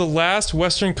 Who was the last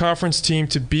Western Conference team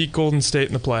to beat Golden State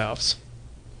in the playoffs?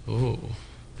 Ooh.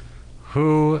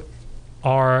 Who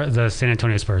are the San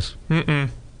Antonio Spurs?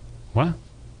 What?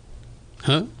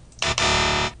 Huh?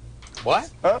 What?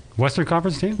 Huh? Western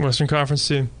Conference team? Western Conference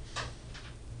team.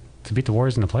 To beat the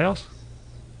Warriors in the playoffs?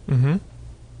 The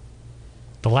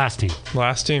last team.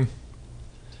 Last team.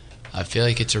 I feel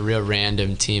like it's a real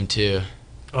random team, too.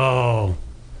 Oh.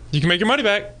 You can make your money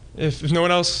back if no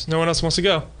one else wants to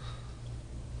go.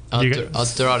 I'll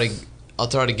throw out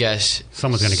a guess.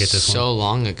 Someone's going to get this one. So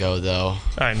long ago, though.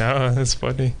 I know, that's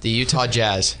funny. The Utah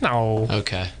Jazz. No.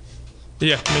 Okay.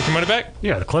 Yeah, make your money back.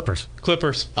 Yeah, the Clippers.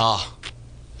 Clippers. Oh,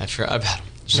 I forgot about them.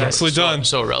 Nicely done.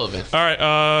 So relevant. All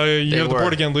right, you They have the were.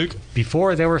 board again, Luke.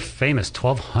 Before they were famous,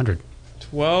 1,200.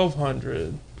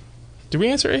 1,200. Did we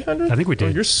answer 800? I think we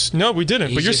did. No, we didn't.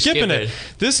 He's but you're just skipping skipping. it.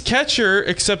 This catcher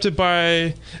accepted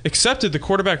the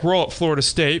quarterback role at Florida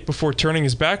State before turning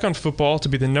his back on football to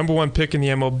be the #1 pick in the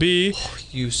MLB.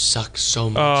 You suck so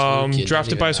much. Luke. You Drafted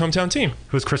didn't by his even know. hometown team.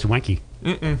 Who's Chris Wenke?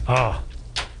 Oh,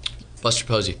 Buster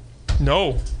Posey.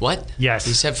 No. What? yes.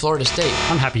 He said Florida State.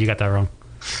 I'm happy you got that wrong.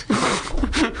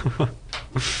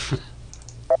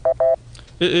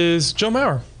 It is Joe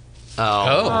Mauer.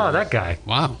 Oh, that guy.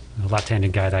 Wow. The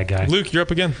left-handed guy, that guy. Luke, you're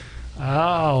up again.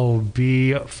 Oh,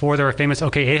 before they were famous.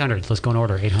 Okay, 800. Let's go in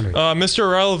order. 800. Mr.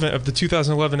 Irrelevant of the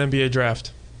 2011 NBA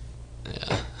draft.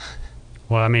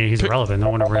 Well, I mean, he's irrelevant. No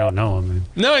one ever don't know him.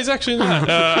 No, he's actually not.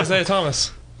 Isaiah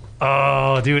Thomas.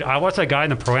 Oh, dude, I watched that guy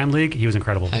in the Pro-Am League. He was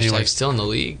incredible. Hashtag Anyway, still in the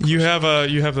league. You have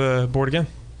the board again.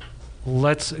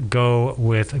 let's go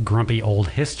with grumpy old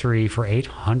history for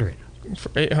 800.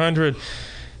 For 800.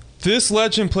 This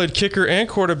legend played kicker and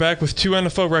quarterback with 2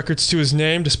 NFL records to his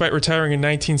name, despite retiring in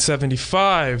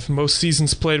 1975. Most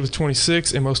seasons played with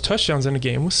 26, and most touchdowns in a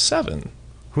game was 7.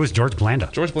 Who is George Blanda?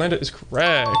 George Blanda is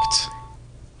correct.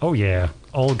 Oh, yeah.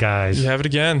 Old guys. You have it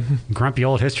again. Grumpy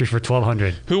old history for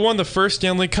 1200. Who won the first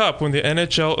Stanley Cup when the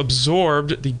NHL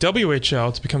absorbed the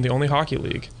WHL to become the only hockey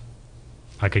league?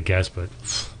 I could guess, but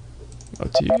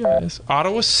Up to you guys.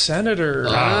 Ottawa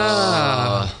Senators.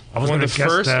 I was Won going the to guess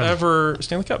first them. ever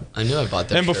Stanley Cup. I knew I bought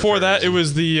that. And shirt before for a that, it reason.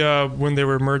 was the when they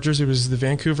were mergers, it was the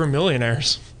Vancouver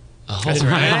Millionaires. Oh, right.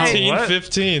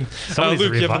 1915. Somebody's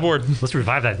Luke, you have the board. Let's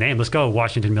revive that name. Let's go,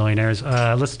 Washington Millionaires.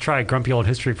 Let's try grumpy old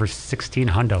history for 16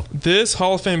 hundo. This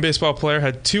Hall of Fame baseball player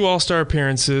had 2 All-Star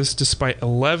appearances despite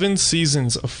 11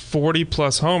 seasons of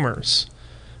 40-plus homers.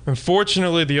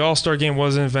 Unfortunately, the All-Star game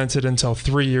wasn't invented until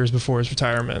 3 years before his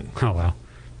retirement. Oh, wow.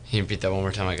 Can you repeat that one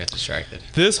more time? I got distracted.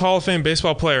 This Hall of Fame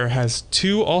baseball player has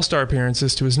 2 All-Star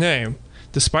appearances to his name,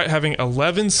 despite having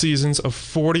 11 seasons of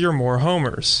 40 or more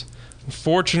homers.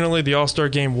 Unfortunately, the All-Star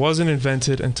game wasn't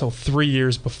invented until 3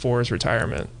 years before his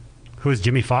retirement. Who is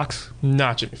Jimmy Fox?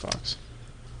 Not Jimmy Fox.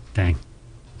 Dang.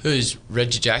 Who's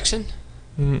Reggie Jackson?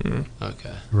 Mm-mm.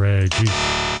 Okay. Reggie.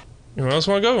 Anyone else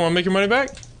want to go? You want to make your money back?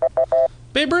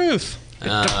 Babe Ruth.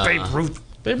 Babe Ruth.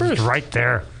 Babe Ruth. It's right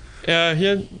there. He had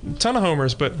a ton of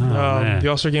homers, but man. the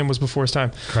All-Star game was before his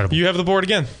time. Incredible. You have the board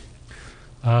again.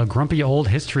 Grumpy old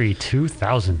history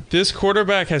 2000. This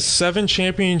quarterback has 7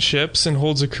 championships and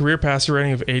holds a career passer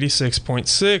rating of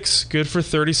 86.6, good for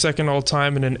 32nd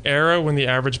all-time in an era when the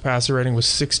average passer rating was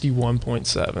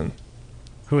 61.7.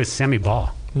 Who is Sammy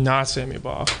Baugh? Not Sammy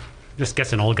Baugh. Just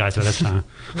guessing old guys by this time.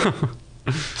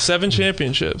 7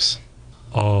 championships.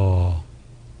 Oh.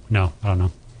 No, I don't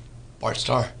know. Bart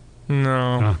Starr.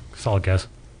 No. Solid guess.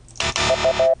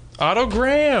 Otto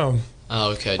Graham.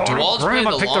 Oh, okay. Oh, DeWald's Graham, playing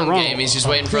I the picked the long wrong- game. He's just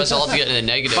waiting for us all to get in the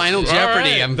negative. Final All Jeopardy.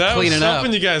 All right, I'm that cleaning was up.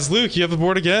 helping you guys. Luke, you have the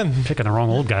board again. Picking the wrong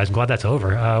old guys. I'm glad that's over.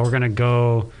 We're going to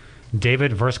go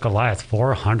David versus Goliath,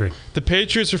 400. The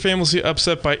Patriots were famously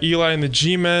upset by Eli and the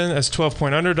G-Men as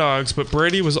 12-point underdogs, but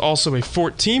Brady was also a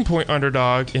 14-point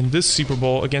underdog in this Super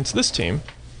Bowl against this team.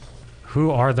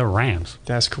 Who are the Rams?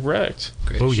 That's correct.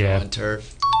 Great Oh, show yeah. on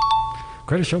turf.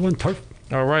 Greatest show on turf.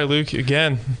 All right, Luke,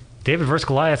 again. David versus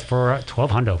Goliath for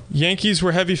 1200. Yankees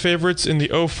were heavy favorites in the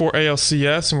 04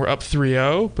 ALCS and were up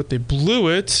 3-0, but they blew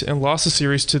it and lost the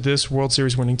series to this World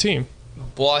Series winning team.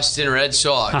 Boston Red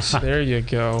Sox. There you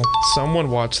go. Someone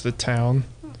watched The Town.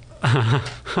 All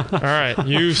right,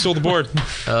 you stole the board.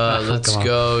 Let's Come on.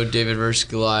 go David versus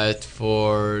Goliath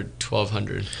for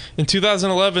 1200. In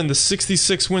 2011, the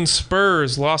 66-win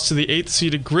Spurs lost to the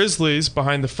 8th-seeded Grizzlies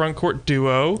behind the front court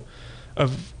duo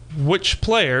of which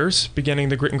players beginning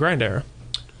the grit and grind era?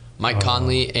 Mike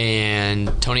Conley and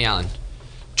Tony Allen.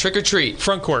 Trick or treat.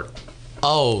 Front court.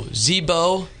 Oh,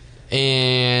 Zebo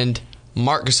and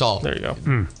Mark Gasol. There you go.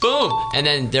 Boom. And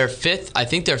then their fifth, I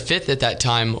think their fifth at that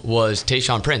time was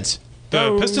Tayshaun Prince.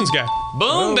 The Pistons guy.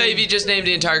 Boom, baby. Just named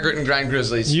the entire Grit and Grind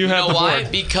Grizzlies. You have know the why?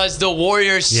 board. Because the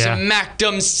Warriors Yeah. smacked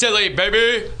them silly,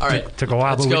 baby. All right. Took a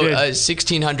while, Let's but go we did.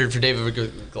 1600 for David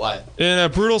Goliath. In a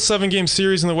brutal 7-game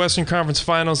series in the Western Conference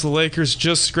Finals, the Lakers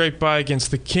just scraped by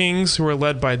against the Kings, who were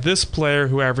led by this player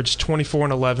who averaged 24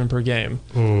 and 11 per game.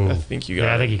 Ooh. I think you got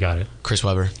Yeah, I it. think you got it. Chris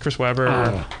Webber. Chris Webber.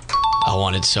 I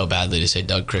wanted so badly to say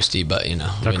Doug Christie, but you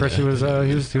know. Doug we Christie knew. was,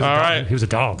 he was a All dog. right. He was a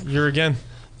dog. You're again.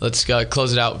 Let's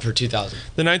close it out for 2000.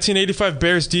 The 1985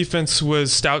 Bears defense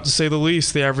was stout to say the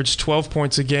least. They averaged 12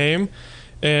 points a game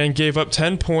and gave up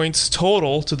 10 points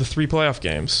total to the 3 playoff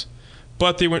games.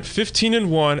 But they went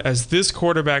 15-1 as this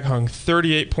quarterback hung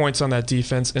 38 points on that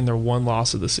defense in their one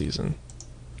loss of the season.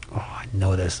 Oh, I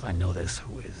know this.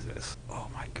 Who is this? Oh,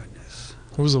 my goodness.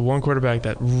 Who was the one quarterback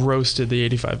that roasted the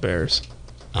 85 Bears?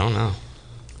 I don't know.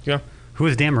 Yeah. Who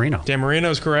is Dan Marino? Dan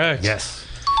Marino is correct. Yes.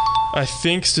 I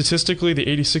think statistically the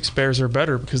 86 Bears are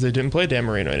better because they didn't play Dan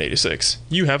Marino in 86.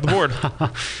 You have the board.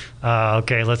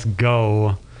 Okay, let's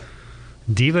go.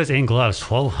 Divas in Gloves,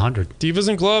 1200. Divas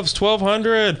and Gloves,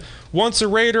 1,200. Once a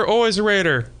Raider, always a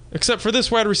Raider. Except for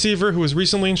this wide receiver who was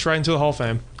recently enshrined to the Hall of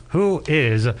Fame. Who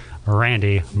is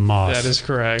Randy Moss? That is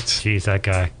correct. Jeez, that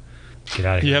guy. Get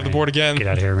out of here. You have the Randy. board again. Get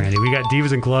out of here, Randy. We got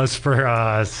Divas and Gloves for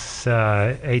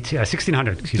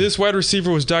 1600. Excuse me. This wide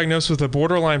receiver was diagnosed with a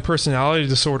borderline personality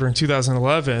disorder in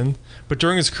 2011, but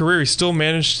during his career, he still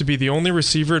managed to be the only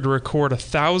receiver to record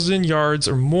 1,000 yards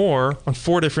or more on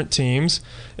 4 different teams,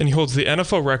 and he holds the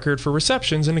NFL record for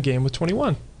receptions in a game with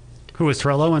 21. Who is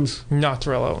Terrell Owens? Not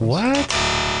Terrell Owens.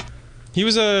 What? He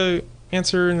was a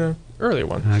answer in an earlier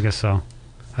one. I guess so.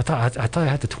 I thought I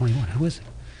had the 21. Who is it?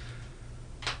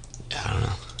 I don't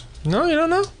know. No, you don't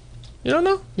know? You don't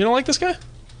know? You don't like this guy?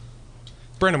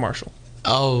 Brandon Marshall.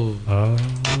 Oh. Oh,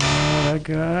 that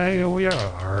guy. Here we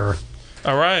are.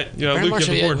 All right. Yeah, Brandon Luke,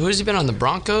 Marshall, you have the board. who's he been on? The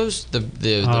Broncos? The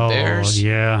Oh, Bears?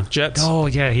 yeah. Jets. Oh,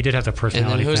 yeah. He did have the And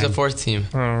personality. then who's the thing. 4th team?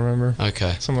 I don't remember.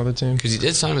 Okay. Some other team. Because he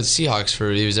did sign with Seahawks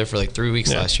he was there for like 3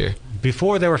 weeks Yeah. last year.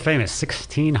 Before they were famous,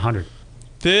 1600.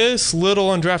 This little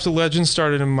undrafted legend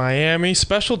started in Miami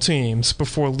special teams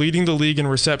before leading the league in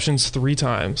receptions 3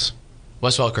 times.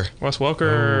 Wes Welker. Wes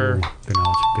Welker. Oh, good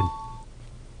knowledge. Good.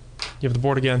 You have the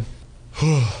board again.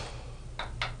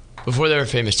 Before they were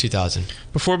famous, 2000.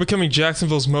 Before becoming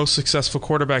Jacksonville's most successful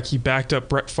quarterback, he backed up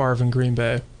Brett Favre in Green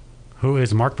Bay. Who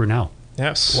is Mark Brunell?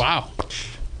 Yes. Wow.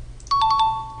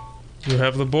 You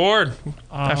have the board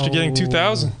after getting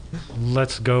 2,000.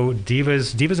 Let's go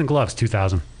Divas and Gloves,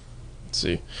 2,000. Let's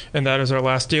see. And that is our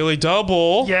last daily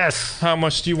double. Yes. How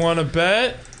much do you want to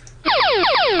bet?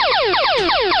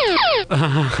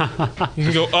 You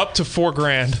can go up to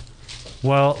 $4,000.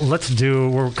 Well,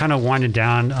 we're kind of winding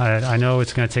down. I know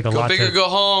it's going to take a Go lot big or to go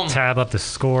home. tab up the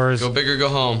scores. Go big or go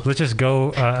home. Let's just go.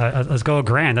 Let's go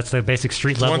 $1,000. That's the basic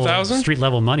street level 1,000? street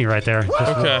level money right there.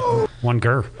 Just Okay. one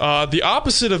gur. The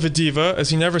opposite of a diva, as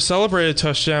he never celebrated a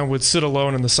touchdown, would sit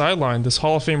alone on the sideline. This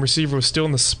Hall of Fame receiver was still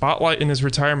in the spotlight in his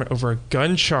retirement over a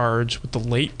gun charge with the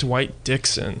late Dwight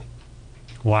Dixon.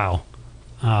 Wow.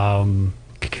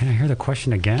 Can I hear the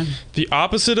question again? The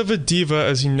opposite of a diva,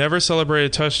 as he never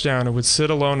celebrated a touchdown and would sit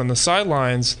alone on the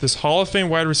sidelines, this Hall of Fame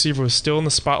wide receiver was still in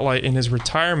the spotlight in his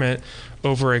retirement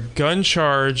over a gun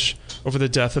charge over the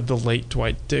death of the late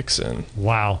Dwight Dixon.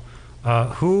 Wow.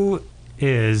 Who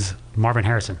is Marvin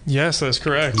Harrison? Yes, that's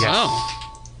correct.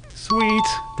 Oh. Sweet.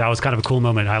 That was kind of a cool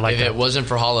moment. I like If that. it wasn't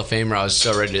for Hall of Famer, I was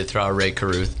so ready to throw out Ray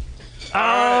Caruth.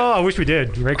 Oh, I wish we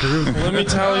did. Ray Caruth. Let me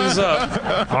tally these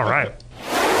up. All right.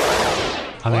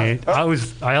 I mean, I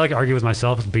like to argue with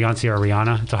myself, Beyonce or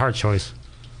Rihanna. It's a hard choice.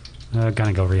 Gonna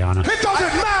go Rihanna. It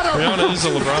doesn't matter. Rihanna is a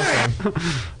LeBron fan.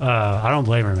 I don't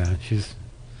blame her, man.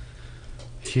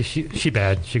 She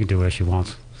bad. She can do what she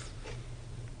wants.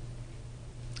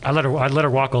 I'd let her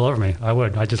walk all over me. I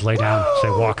would. I'd just lay down, say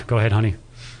walk. Go ahead, honey.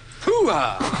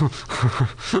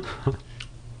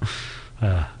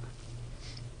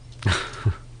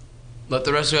 Let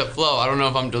the rest of it flow. I don't know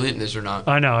if I'm deleting this or not.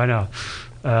 I know.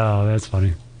 Oh, that's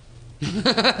funny.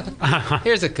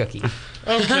 Here's a cookie.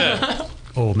 Okay.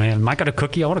 Oh man, Mike got a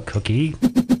cookie. I want a cookie.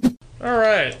 All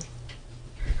right.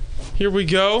 Here we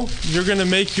go. You're going to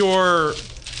make your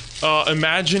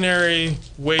imaginary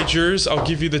wagers. I'll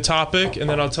give you the topic, and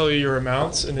then I'll tell you your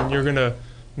amounts, and then you're going to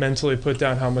mentally put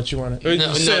down how much you want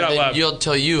to. Say it out loud. You'll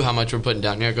tell you how much we're putting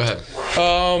down. Here, go ahead.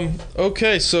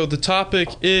 Okay, so the topic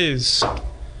is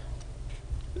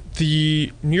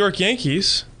the New York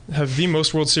Yankees have the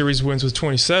most World Series wins with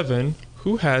 27.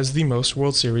 Who has the most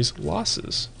World Series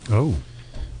losses? Oh.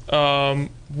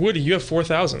 Woody, you have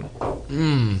 4,000.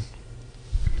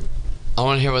 I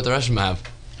want to hear what the rest of them have.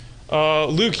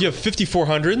 Luke, you have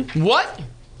 5,400. What?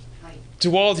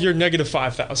 Duwald, you're negative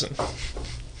 5,000.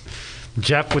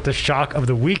 Jeff with the shock of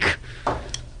the week.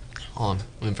 Hold on.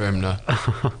 Waiting for him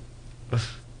to.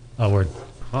 Oh, word.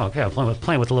 Oh, okay. I'm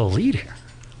playing with a little lead here.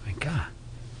 My God.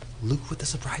 Luke with the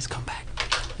surprise comeback.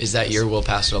 Is that your will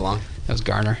pass it along? That was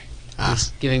Garner.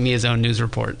 He's giving me his own news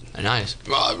report. Nice.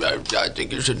 Well, I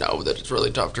think you should know that it's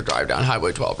really tough to drive down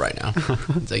Highway 12 right now.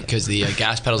 It's like because the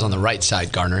gas pedal's on the right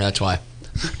side, Garner. That's why.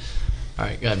 All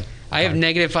right, good. I have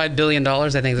negative $5 billion. I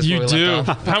think that's You where we do. left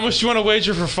off. How much do you want to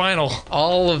wager for final?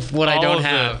 All of what I All don't of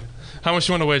have. it. How much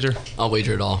do you want to wager? I'll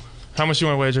wager it all. How much do you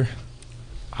want to wager?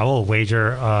 I will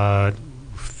wager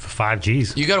 5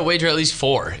 G's. You got to wager at least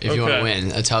 4 if you want Okay. to win.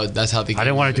 That's how the game I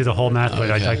didn't want to do the whole math, but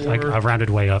Okay. I rounded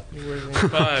way up.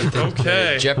 5.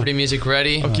 Okay. Jeopardy music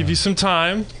ready. I'll give you some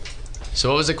time. So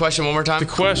what was the question one more time? The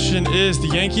question is, the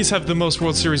Yankees have the most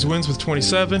World Series wins with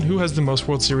 27. Who has the most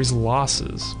World Series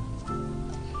losses?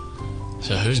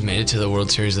 So who's made it to the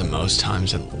World Series the most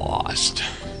times and lost?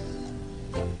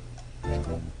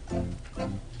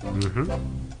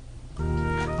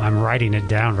 I'm writing it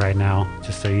down right now,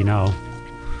 just so you know.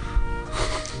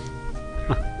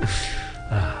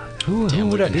 Who Damn,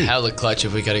 would would I have been be? hella clutch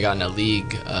if we could have gotten a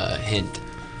league hint.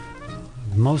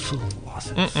 Most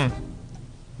losses.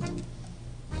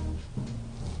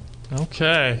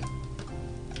 Okay.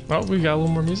 Well, we got a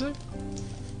little more music.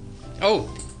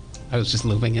 Oh, I was just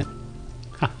looping it.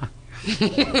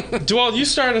 Duwald, you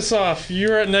start us off.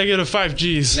 You're at negative 5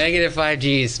 Gs. Negative 5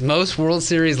 Gs. Most World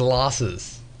Series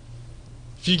losses.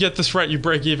 If you get this right, you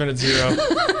break even at 0.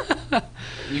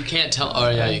 You can't tell. Oh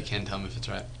yeah, you can tell me if it's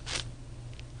right.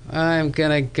 I'm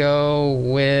gonna go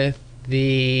with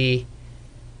the.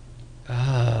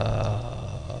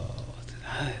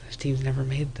 This team's never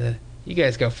made the. You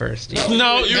guys go first.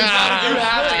 No, you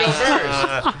have to go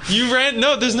first. You ran.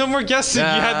 No, there's no more guessing. You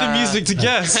had the music to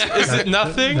guess. Is it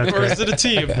nothing That's or is great. it a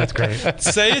team? That's great.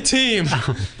 Say a team.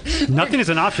 Nothing is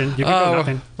an option. You can go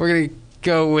nothing. We're gonna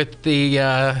go with the.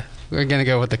 We're gonna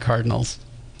go with the Cardinals.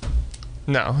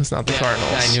 No, it's not the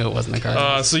Cardinals. I knew it wasn't the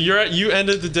Cardinals. So you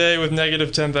ended the day with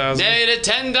negative 10,000. Negative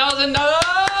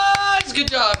 $10,000.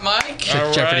 Good job, Mike.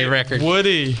 All Jeopardy right, record.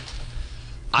 Woody,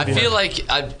 I feel like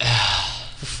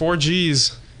 4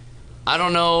 Gs. I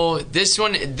don't know. This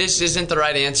isn't the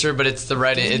right answer, but it's the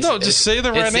right answer. No, just say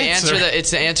the right answer.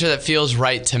 It's the answer that feels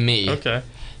right to me. Okay.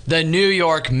 The New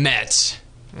York Mets.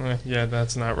 Yeah,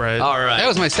 that's not right. All right. That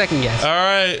was my second guess. All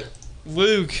right,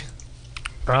 Luke,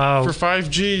 for 5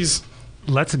 Gs.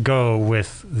 Let's go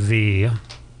with the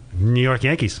New York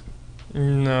Yankees.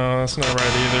 No, that's not right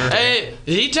either. Hey,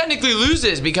 he technically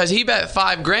loses because he bet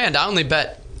 $5,000. I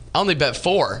only bet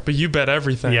 4. But you bet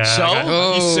everything. Yeah.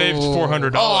 So You saved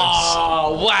 $400.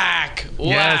 oh, whack.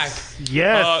 Yes.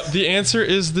 The answer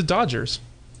is the Dodgers.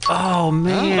 Oh, I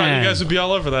man. thought you guys would be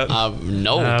all over that.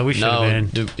 No. We should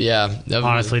have been. Yeah.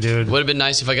 Honestly, dude. Would have been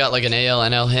nice if I got like an AL,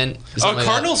 NL hint.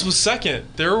 Cardinals was second.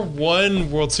 They're one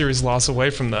World Series loss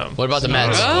away from them. What about the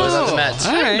Mets? What about the Mets?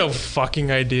 I have no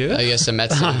fucking idea. I guess the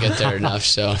Mets didn't get there enough,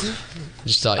 so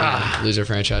just thought, loser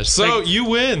franchise. So you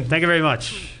win. Thank you very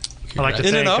much. I'd like to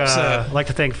In an upset. I'd like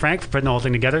to thank Frank for putting the whole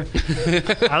thing together.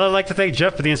 I'd like to thank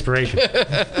Jeff for the inspiration.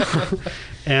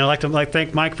 And I'd like to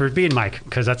thank Mike for being Mike,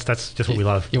 because that's just what we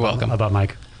love. You're welcome. About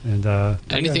Mike. And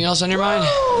anything else on your mind?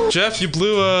 Jeff, you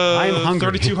blew a I'm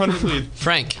hungry. 3,200 lead.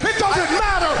 Frank. It doesn't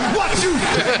matter what you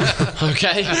think.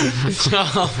 Okay.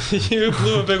 So, You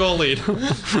blew a big old lead.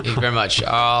 thank you very much.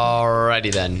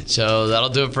 Alrighty then. So that'll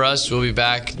do it for us. We'll be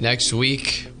back next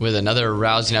week with another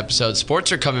rousing episode.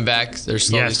 Sports are coming back. They're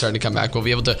slowly starting to come back. We'll be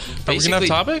able to Are we going to have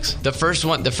topics? I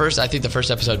think the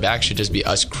first episode back should just be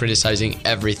us criticizing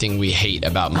everything we hate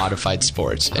about modified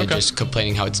sports and just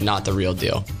complaining how it's not the real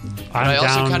deal. But I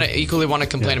also kind of equally want to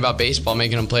complain about baseball,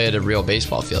 making them play at a real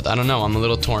baseball field. I don't know. I'm a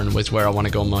little torn with where I want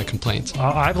to go in my complaints.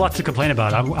 I have lots to complain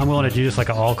about. I'm willing to do just like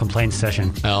an all complaint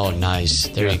session. Oh, nice.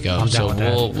 There you go. I'm down So with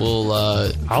that. we'll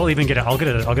I'll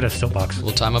get a soapbox.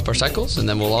 we'll time up our cycles, and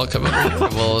then we'll all come over here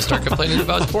and we'll start complaining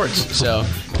about sports. So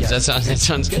that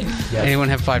sounds good. Anyone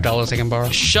have $5 they can borrow?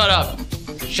 Shut up,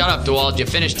 DeWalt. You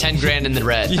finished $10,000 in the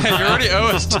red. Yeah, you already owe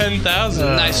us 10,000.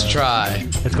 Nice try.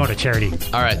 It's going to charity.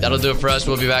 All right, that'll do it for us.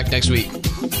 We'll be back next week.